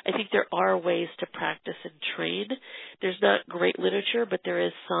 I think there are ways to practice and train. There's not great literature, but there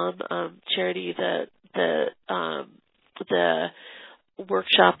is some. Charity, the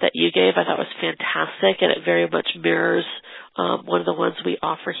workshop that you gave, I thought was fantastic, and it very much mirrors one of the ones we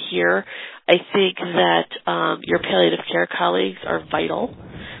offer here. I think that your palliative care colleagues are vital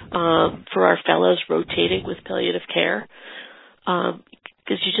for our fellows rotating with palliative care,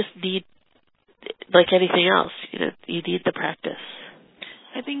 because you just need, like anything else, you need the practice.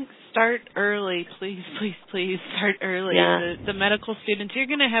 I think start early, please start early. Yeah. The medical students, you're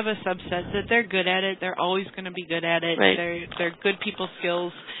going to have a subset that they're good at it. They're always going to be good at it. Right. They're good people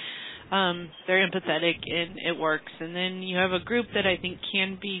skills. They're empathetic and it works. And then you have a group that I think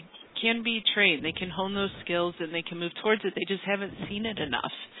can be trained. They can hone those skills and they can move towards it. They just haven't seen it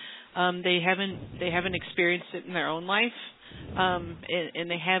enough. They haven't experienced it in their own life. And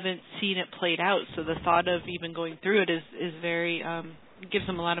they haven't seen it played out. So the thought of even going through it is very gives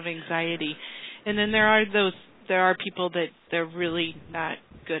them a lot of anxiety. And then there are people that they're really not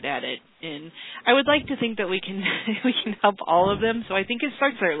good at it. And I would like to think that we can help all of them. So I think it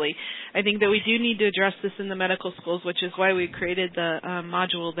starts early. I think that we do need to address this in the medical schools, which is why we created the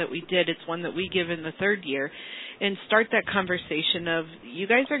module that we did. It's one that we give in the third year, and start that conversation of, you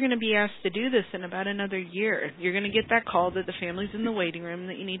guys are going to be asked to do this in about another year. You're going to get that call that the family's in the waiting room,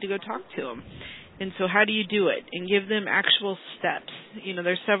 that you need to go talk to them. And so how do you do it? And give them actual steps.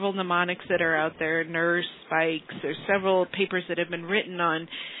 There's several mnemonics that are out there, NERS, spikes. There's several papers that have been written on,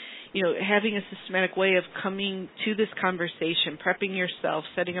 having a systematic way of coming to this conversation, prepping yourself,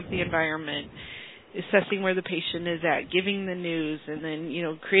 setting up the environment, assessing where the patient is at, giving the news, and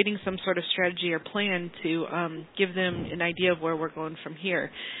then, creating some sort of strategy or plan to give them an idea of where we're going from here.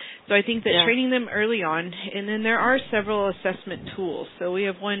 So I think that training them early on, and then there are several assessment tools. So we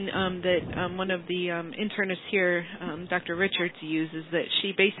have one that one of the internists here, Dr. Richards, uses, that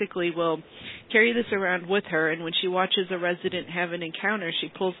she basically will carry this around with her, and when she watches a resident have an encounter, she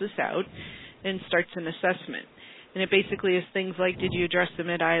pulls this out and starts an assessment. And it basically is things like, did you address them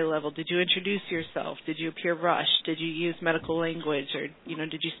at eye level? Did you introduce yourself? Did you appear rushed? Did you use medical language? Or,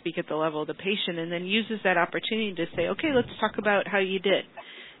 did you speak at the level of the patient? And then uses that opportunity to say, okay, let's talk about how you did.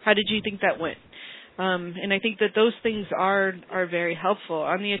 How did you think that went? And I think that those things are very helpful.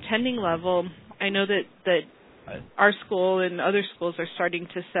 On the attending level, I know that our school and other schools are starting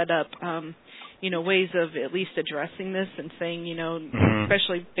to set up, ways of at least addressing this and saying,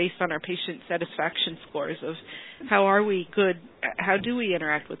 especially based on our patient satisfaction scores of how are we good, how do we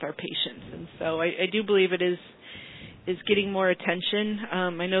interact with our patients? And so I do believe it is getting more attention.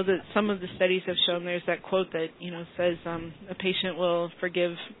 I know that some of the studies have shown, there's that quote that, says a patient will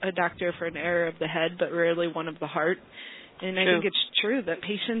forgive a doctor for an error of the head, but rarely one of the heart. And I think it's true that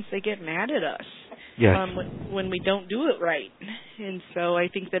patients, they get mad at us when we don't do it right. And so I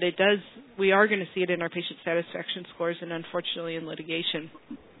think that we are going to see it in our patient satisfaction scores and unfortunately in litigation.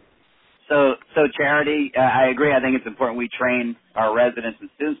 So Charity, I agree. I think it's important we train our residents and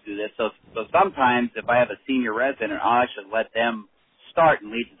students to do this. So sometimes if I have a senior resident, I should let them start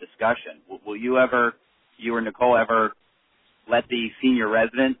and lead the discussion. Will you or Nicole ever let the senior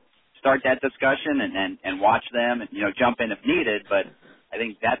resident start that discussion and watch them and, jump in if needed? But I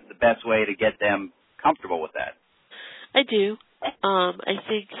think that's the best way to get them comfortable with that. I do. I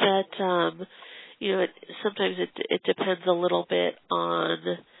think that, sometimes it depends a little bit on,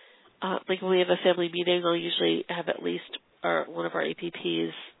 like when we have a family meeting, I'll usually have at least one of our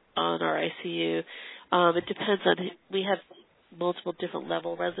APPs on our ICU. It depends on, we have multiple different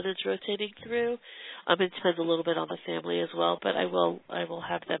level residents rotating through. It depends a little bit on the family as well, but I will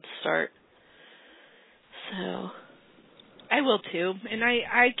have them start. So I will too, and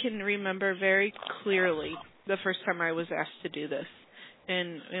I can remember very clearly the first time I was asked to do this,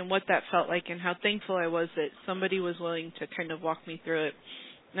 and what that felt like, and how thankful I was that somebody was willing to kind of walk me through it.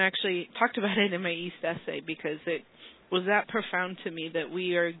 And I actually talked about it in my East essay because it was that profound to me that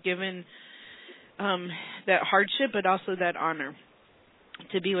we are given that hardship, but also that honor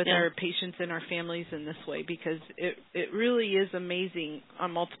to be with our patients and our families in this way, because it really is amazing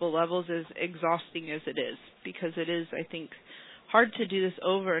on multiple levels, as exhausting as it is, because it is, I think, hard to do this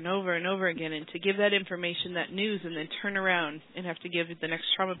over and over and over again, and to give that information, that news, and then turn around and have to give the next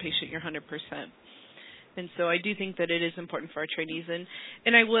trauma patient your 100%. And so I do think that it is important for our trainees,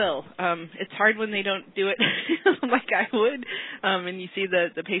 and I will. It's hard when they don't do it like I would, and you see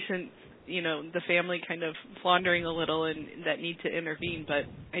the patient, the family kind of floundering a little and that need to intervene.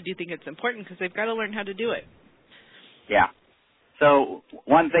 But I do think it's important because they've got to learn how to do it. Yeah. So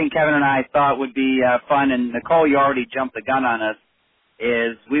one thing Kevin and I thought would be fun, and Nicole, you already jumped the gun on us,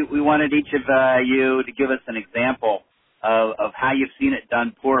 is we wanted each of you to give us an example of how you've seen it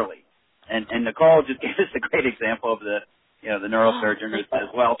done poorly. And Nicole just gave us a great example of the neurosurgeon as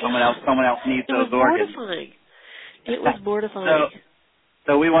well. Someone else needs those organs. It was mortifying.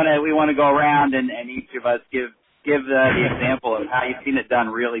 So we want to go around and each of us give the example of how you've seen it done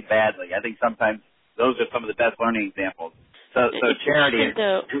really badly. I think sometimes those are some of the best learning examples. So Charity,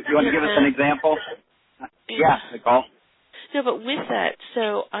 you want to give us an example? Yeah, Nicole. No, but with that,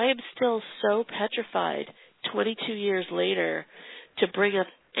 so I am still so petrified 22 years later to bring up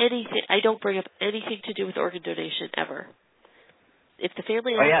anything. I don't bring up anything to do with organ donation ever. If the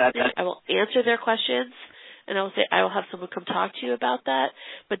family asks me, I will answer their questions, and I will say I will have someone come talk to you about that.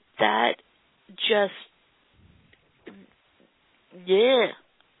 But that just,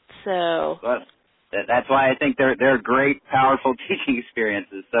 So that's why I think they're great, powerful teaching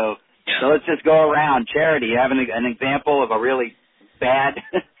experiences. So let's just go around. Charity, you have an example of a really bad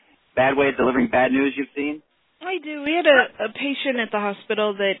way of delivering bad news you've seen? I do. We had a patient at the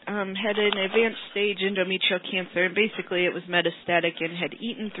hospital that had an advanced stage endometrial cancer, and basically it was metastatic and had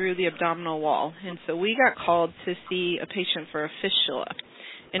eaten through the abdominal wall. And so we got called to see a patient for a fistula.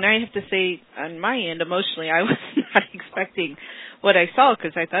 And I have to say, on my end, emotionally, I was not expecting what I saw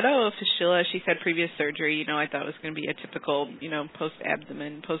because I thought, a fistula. She's had previous surgery. I thought it was going to be a typical,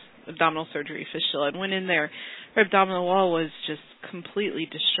 post-abdomen, post-abdominal surgery fistula. And went in there. Her abdominal wall was just completely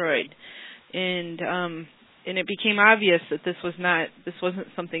destroyed. And it became obvious that this wasn't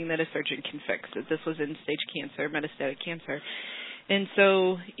something that a surgeon can fix, that this was end-stage cancer, metastatic cancer. And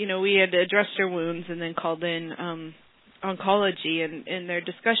so, we had addressed her wounds and then called in oncology, and their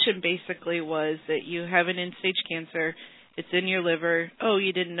discussion basically was that you have an end-stage cancer, it's in your liver. Oh,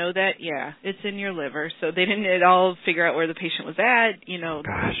 you didn't know that? Yeah, it's in your liver. So they didn't at all figure out where the patient was at,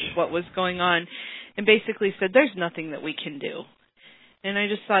 what was going on, and basically said, there's nothing that we can do. And I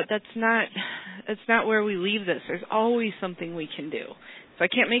just thought, that's not where we leave this. There's always something we can do. So I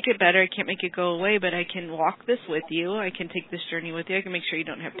can't make it better. I can't make it go away, but I can walk this with you. I can take this journey with you. I can make sure you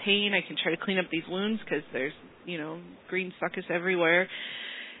don't have pain. I can try to clean up these wounds because there's, green succus everywhere.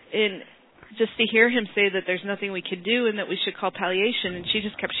 And just to hear him say that there's nothing we can do and that we should call palliation, and she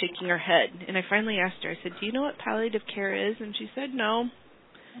just kept shaking her head. And I finally asked her, I said, do you know what palliative care is? And she said, no.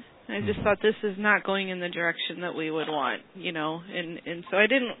 And I just thought this is not going in the direction that we would want, and so I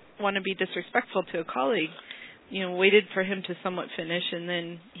didn't want to be disrespectful to a colleague, waited for him to somewhat finish, and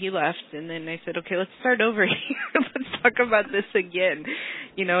then he left, and then I said, okay, let's start over here. Let's talk about this again,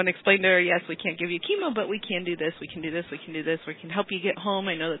 and explain to her, yes, we can't give you chemo, but we can do this, we can do this, we can do this, we can help you get home.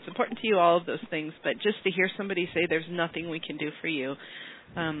 I know that's important to you, all of those things, but just to hear somebody say there's nothing we can do for you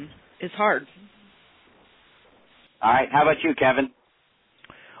is hard. All right, how about you, Kevin?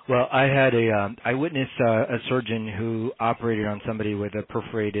 Well, I witnessed a surgeon who operated on somebody with a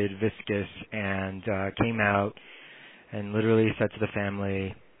perforated viscus and came out and literally said to the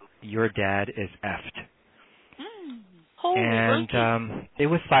family, your dad is effed. And it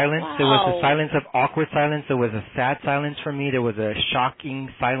was silence. Wow. There was a silence of awkward silence. There was a sad silence from me. There was a shocking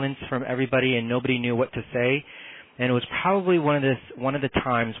silence from everybody, and nobody knew what to say. And it was probably one of the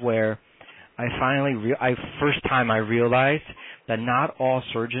times where I finally first time I realized that not all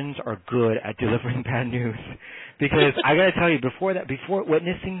surgeons are good at delivering bad news. Because I got to tell you, before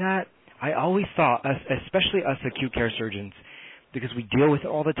witnessing that, I always thought, especially us acute care surgeons, because we deal with it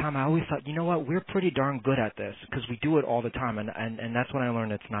all the time, I always thought, you know what, we're pretty darn good at this because we do it all the time. And that's when I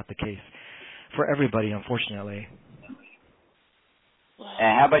learned it's not the case for everybody, unfortunately.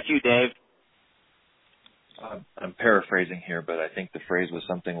 How about you, Dave? I'm paraphrasing here, but I think the phrase was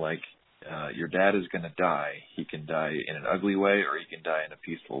something like, your dad is going to die. He can die in an ugly way or he can die in a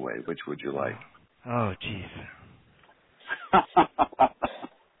peaceful way. Which would you like? Oh, jeez.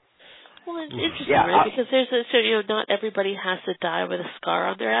 Well, it's interesting, right? Because not everybody has to die with a scar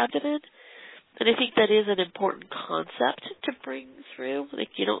on their abdomen. And I think that is an important concept to bring through. Like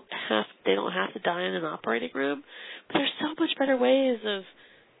they don't have to die in an operating room. But there's so much better ways of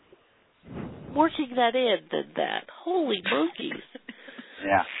working that in than that. Holy monkeys.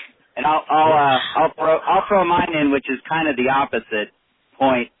 Yeah. And I'll throw mine in, which is kind of the opposite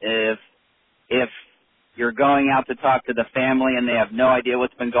point. If you're going out to talk to the family and they have no idea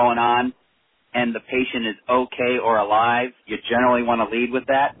what's been going on, and the patient is okay or alive, you generally want to lead with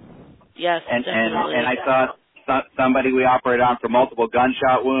that. Yes, definitely. And I saw somebody we operated on for multiple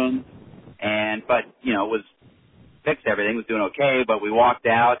gunshot wounds, but was fixed everything, was doing okay. But we walked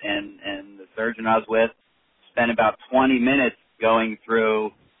out, and the surgeon I was with spent about 20 minutes going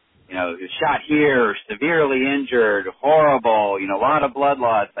through. Shot here, severely injured, horrible, a lot of blood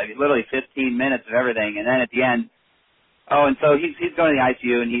loss. Literally 15 minutes of everything. And then at the end, Oh, and so he's going to the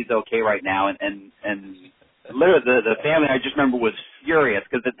ICU, and he's okay right now. And literally the family, I just remember, was furious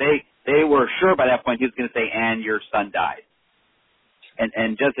because they were sure by that point he was going to say, "And your son died."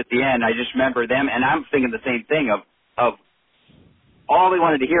 And just at the end, I just remember them, and I'm thinking the same thing of all they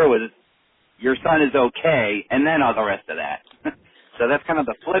wanted to hear was, "Your son is okay," and then all the rest of that. So that's kind of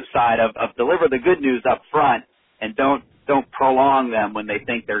the flip side of deliver the good news up front, and don't prolong them when they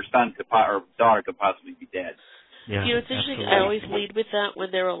think their son or daughter could possibly be dead. Yeah, it's interesting. absolutely. I always lead with that when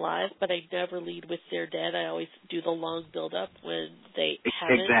they're alive, but I never lead with they're dead. I always do the long build-up when they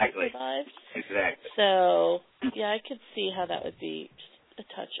haven't survived. Exactly. So, yeah, I could see how that would be just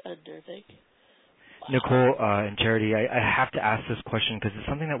a touch unnerving. Nicole and Charity, I have to ask this question because it's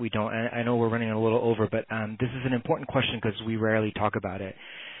something that we don't, I know we're running a little over, but this is an important question because we rarely talk about it,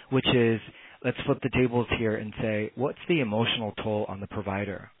 which is, let's flip the tables here and say, what's the emotional toll on the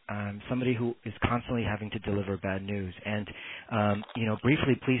provider? Somebody who is constantly having to deliver bad news. And,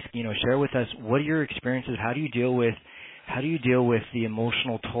 briefly, please, share with us, what are your experiences? How do you deal with the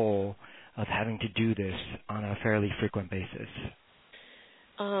emotional toll of having to do this on a fairly frequent basis?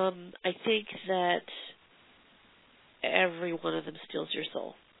 I think that every one of them steals your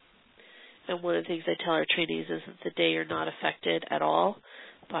soul. And one of the things I tell our trainees is that the day you're not affected at all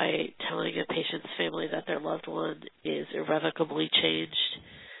by telling a patient's family that their loved one is irrevocably changed,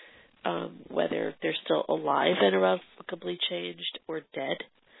 whether they're still alive and irrevocably changed or dead,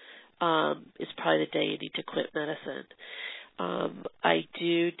 is probably the day you need to quit medicine. I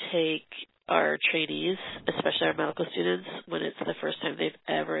do take our trainees, especially our medical students, when it's the first time they've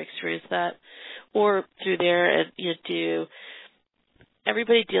ever experienced that, or through there, and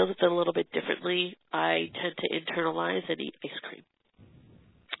everybody deals with it a little bit differently. I tend to internalize and eat ice cream,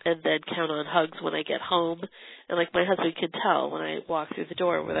 and then count on hugs when I get home. And like my husband can tell when I walk through the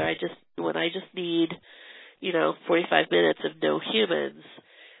door, when I just need, 45 minutes of no humans.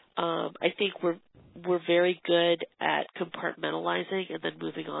 I think we're very good at compartmentalizing and then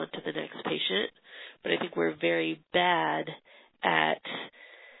moving on to the next patient, but I think we're very bad at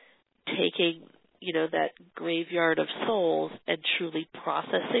taking, that graveyard of souls and truly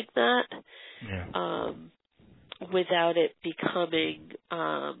processing that. Yeah. Without it becoming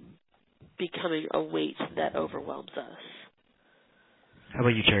a weight that overwhelms us. How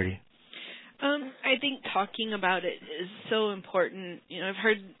about you, Charity? I think talking about it is so important. I've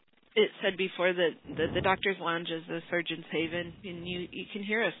heard it said before that the doctor's lounge is the surgeon's haven, and you can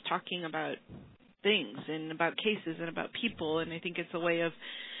hear us talking about things and about cases and about people, and I think it's a way of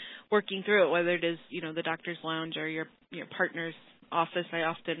working through it, whether it is, the doctor's lounge or your partner's office. I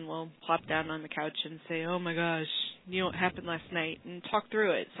often will plop down on the couch and say, "Oh my gosh, what happened last night?" and talk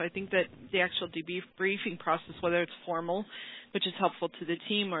through it. So I think that the actual debriefing process, whether it's formal, which is helpful to the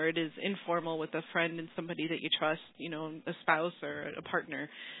team, or it is informal with a friend and somebody that you trust, a spouse or a partner,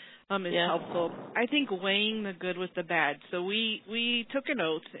 is helpful. I think weighing the good with the bad. So we took an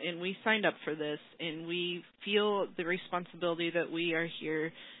oath and we signed up for this, and we feel the responsibility that we are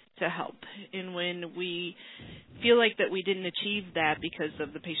here to help. And when we feel like that we didn't achieve that because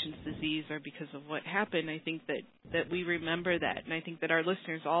of the patient's disease or because of what happened, I think that we remember that. And I think that our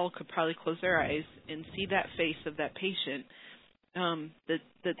listeners all could probably close their eyes and see that face of that patient that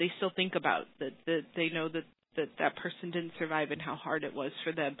they still think about, that they know that person didn't survive and how hard it was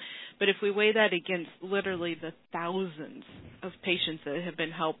for them. But if we weigh that against literally the thousands of patients that have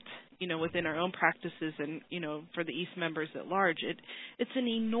been helped, within our own practices and, for the East members at large, it's an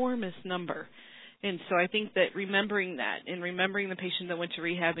enormous number. And so I think that remembering that and remembering the patient that went to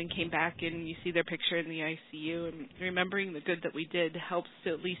rehab and came back and you see their picture in the ICU and remembering the good that we did helps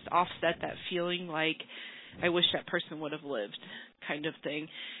to at least offset that feeling like, I wish that person would have lived kind of thing.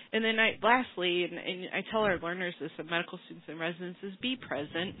 And then lastly, and I tell our learners this, the medical students and residents, is be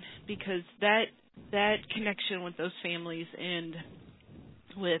present, because that connection with those families and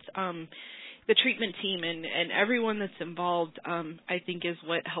with the treatment team and everyone that's involved, I think is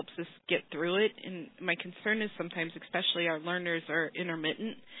what helps us get through it. And my concern is sometimes, especially our learners are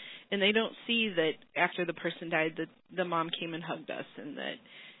intermittent, and they don't see that after the person died that the mom came and hugged us, and that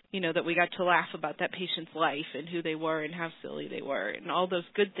that we got to laugh about that patient's life and who they were and how silly they were and all those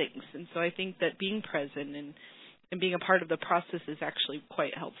good things. And so I think that being present and being a part of the process is actually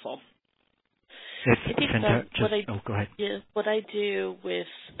quite helpful. I think go ahead. Yeah, what I do with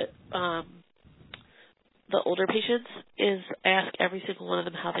the older patients is ask every single one of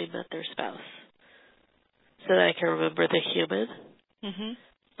them how they met their spouse, so that I can remember the human. Mm-hmm.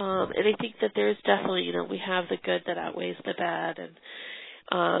 And I think that there's definitely, we have the good that outweighs the bad,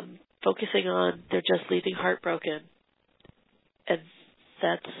 and focusing on they're just leaving heartbroken, and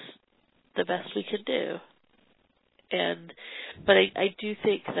that's the best we can do. But I do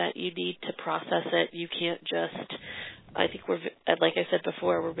think that you need to process it. You can't just, I think like I said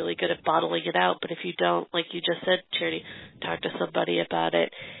before, we're really good at bottling it out, but if you don't, like you just said, Charity, talk to somebody about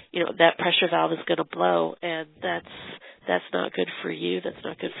it, that pressure valve is going to blow, and that's not good for you. That's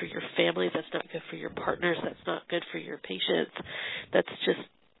not good for your family. That's not good for your partners. That's not good for your patients. That's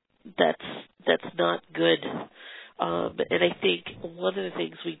not good. And I think one of the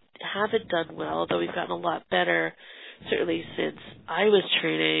things we haven't done well, although we've gotten a lot better, certainly since I was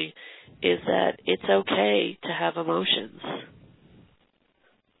training, is that it's okay to have emotions.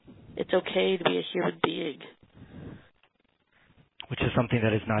 It's okay to be a human being. Which is something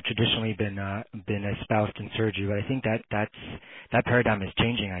that has not traditionally been espoused in surgery, but I think that paradigm is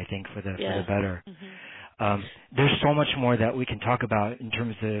changing. I think for the better. Mm-hmm. There's so much more that we can talk about in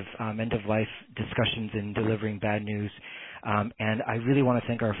terms of end-of-life discussions and delivering bad news. And I really want to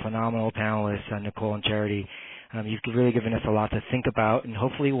thank our phenomenal panelists, Nicole and Charity. You've really given us a lot to think about, and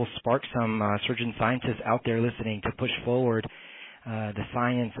hopefully will spark some surgeon scientists out there listening to push forward the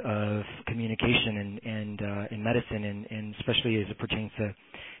science of communication and in medicine, and especially as it pertains to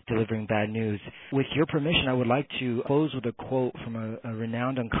delivering bad news. With your permission, I would like to close with a quote from a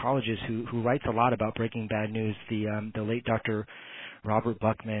renowned oncologist who writes a lot about breaking bad news, the late Dr. Robert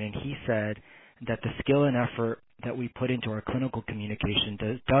Buckman, and he said that the skill and effort that we put into our clinical communication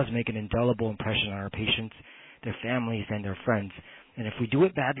does make an indelible impression on our patients, their families, and their friends. And if we do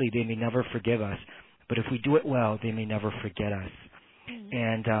it badly, they may never forgive us. But if we do it well, they may never forget us. Mm-hmm.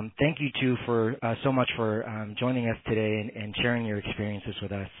 And thank you, too, for so much for joining us today and sharing your experiences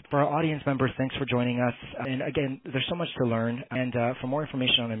with us. For our audience members, thanks for joining us. And, again, there's so much to learn. And for more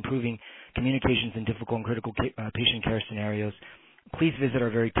information on improving communications in difficult and critical patient care scenarios, please visit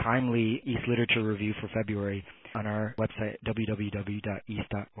our very timely East Literature Review for February on our website,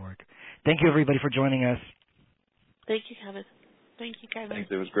 www.east.org. Thank you, everybody, for joining us. Thank you, Kevin. Thank you, Kevin.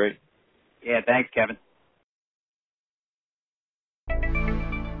 Thanks. It was great. Yeah, thanks, Kevin.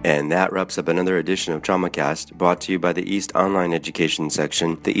 And that wraps up another edition of TraumaCast, brought to you by the East Online Education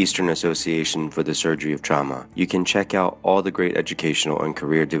Section, the Eastern Association for the Surgery of Trauma. You can check out all the great educational and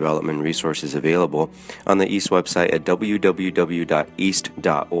career development resources available on the East website at www.east.org.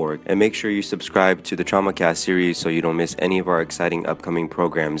 And make sure you subscribe to the TraumaCast series so you don't miss any of our exciting upcoming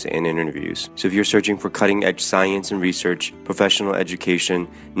programs and interviews. So if you're searching for cutting-edge science and research, professional education,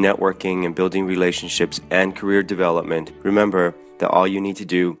 networking and building relationships, and career development, remember that all you need to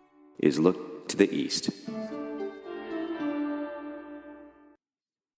do is look to the East.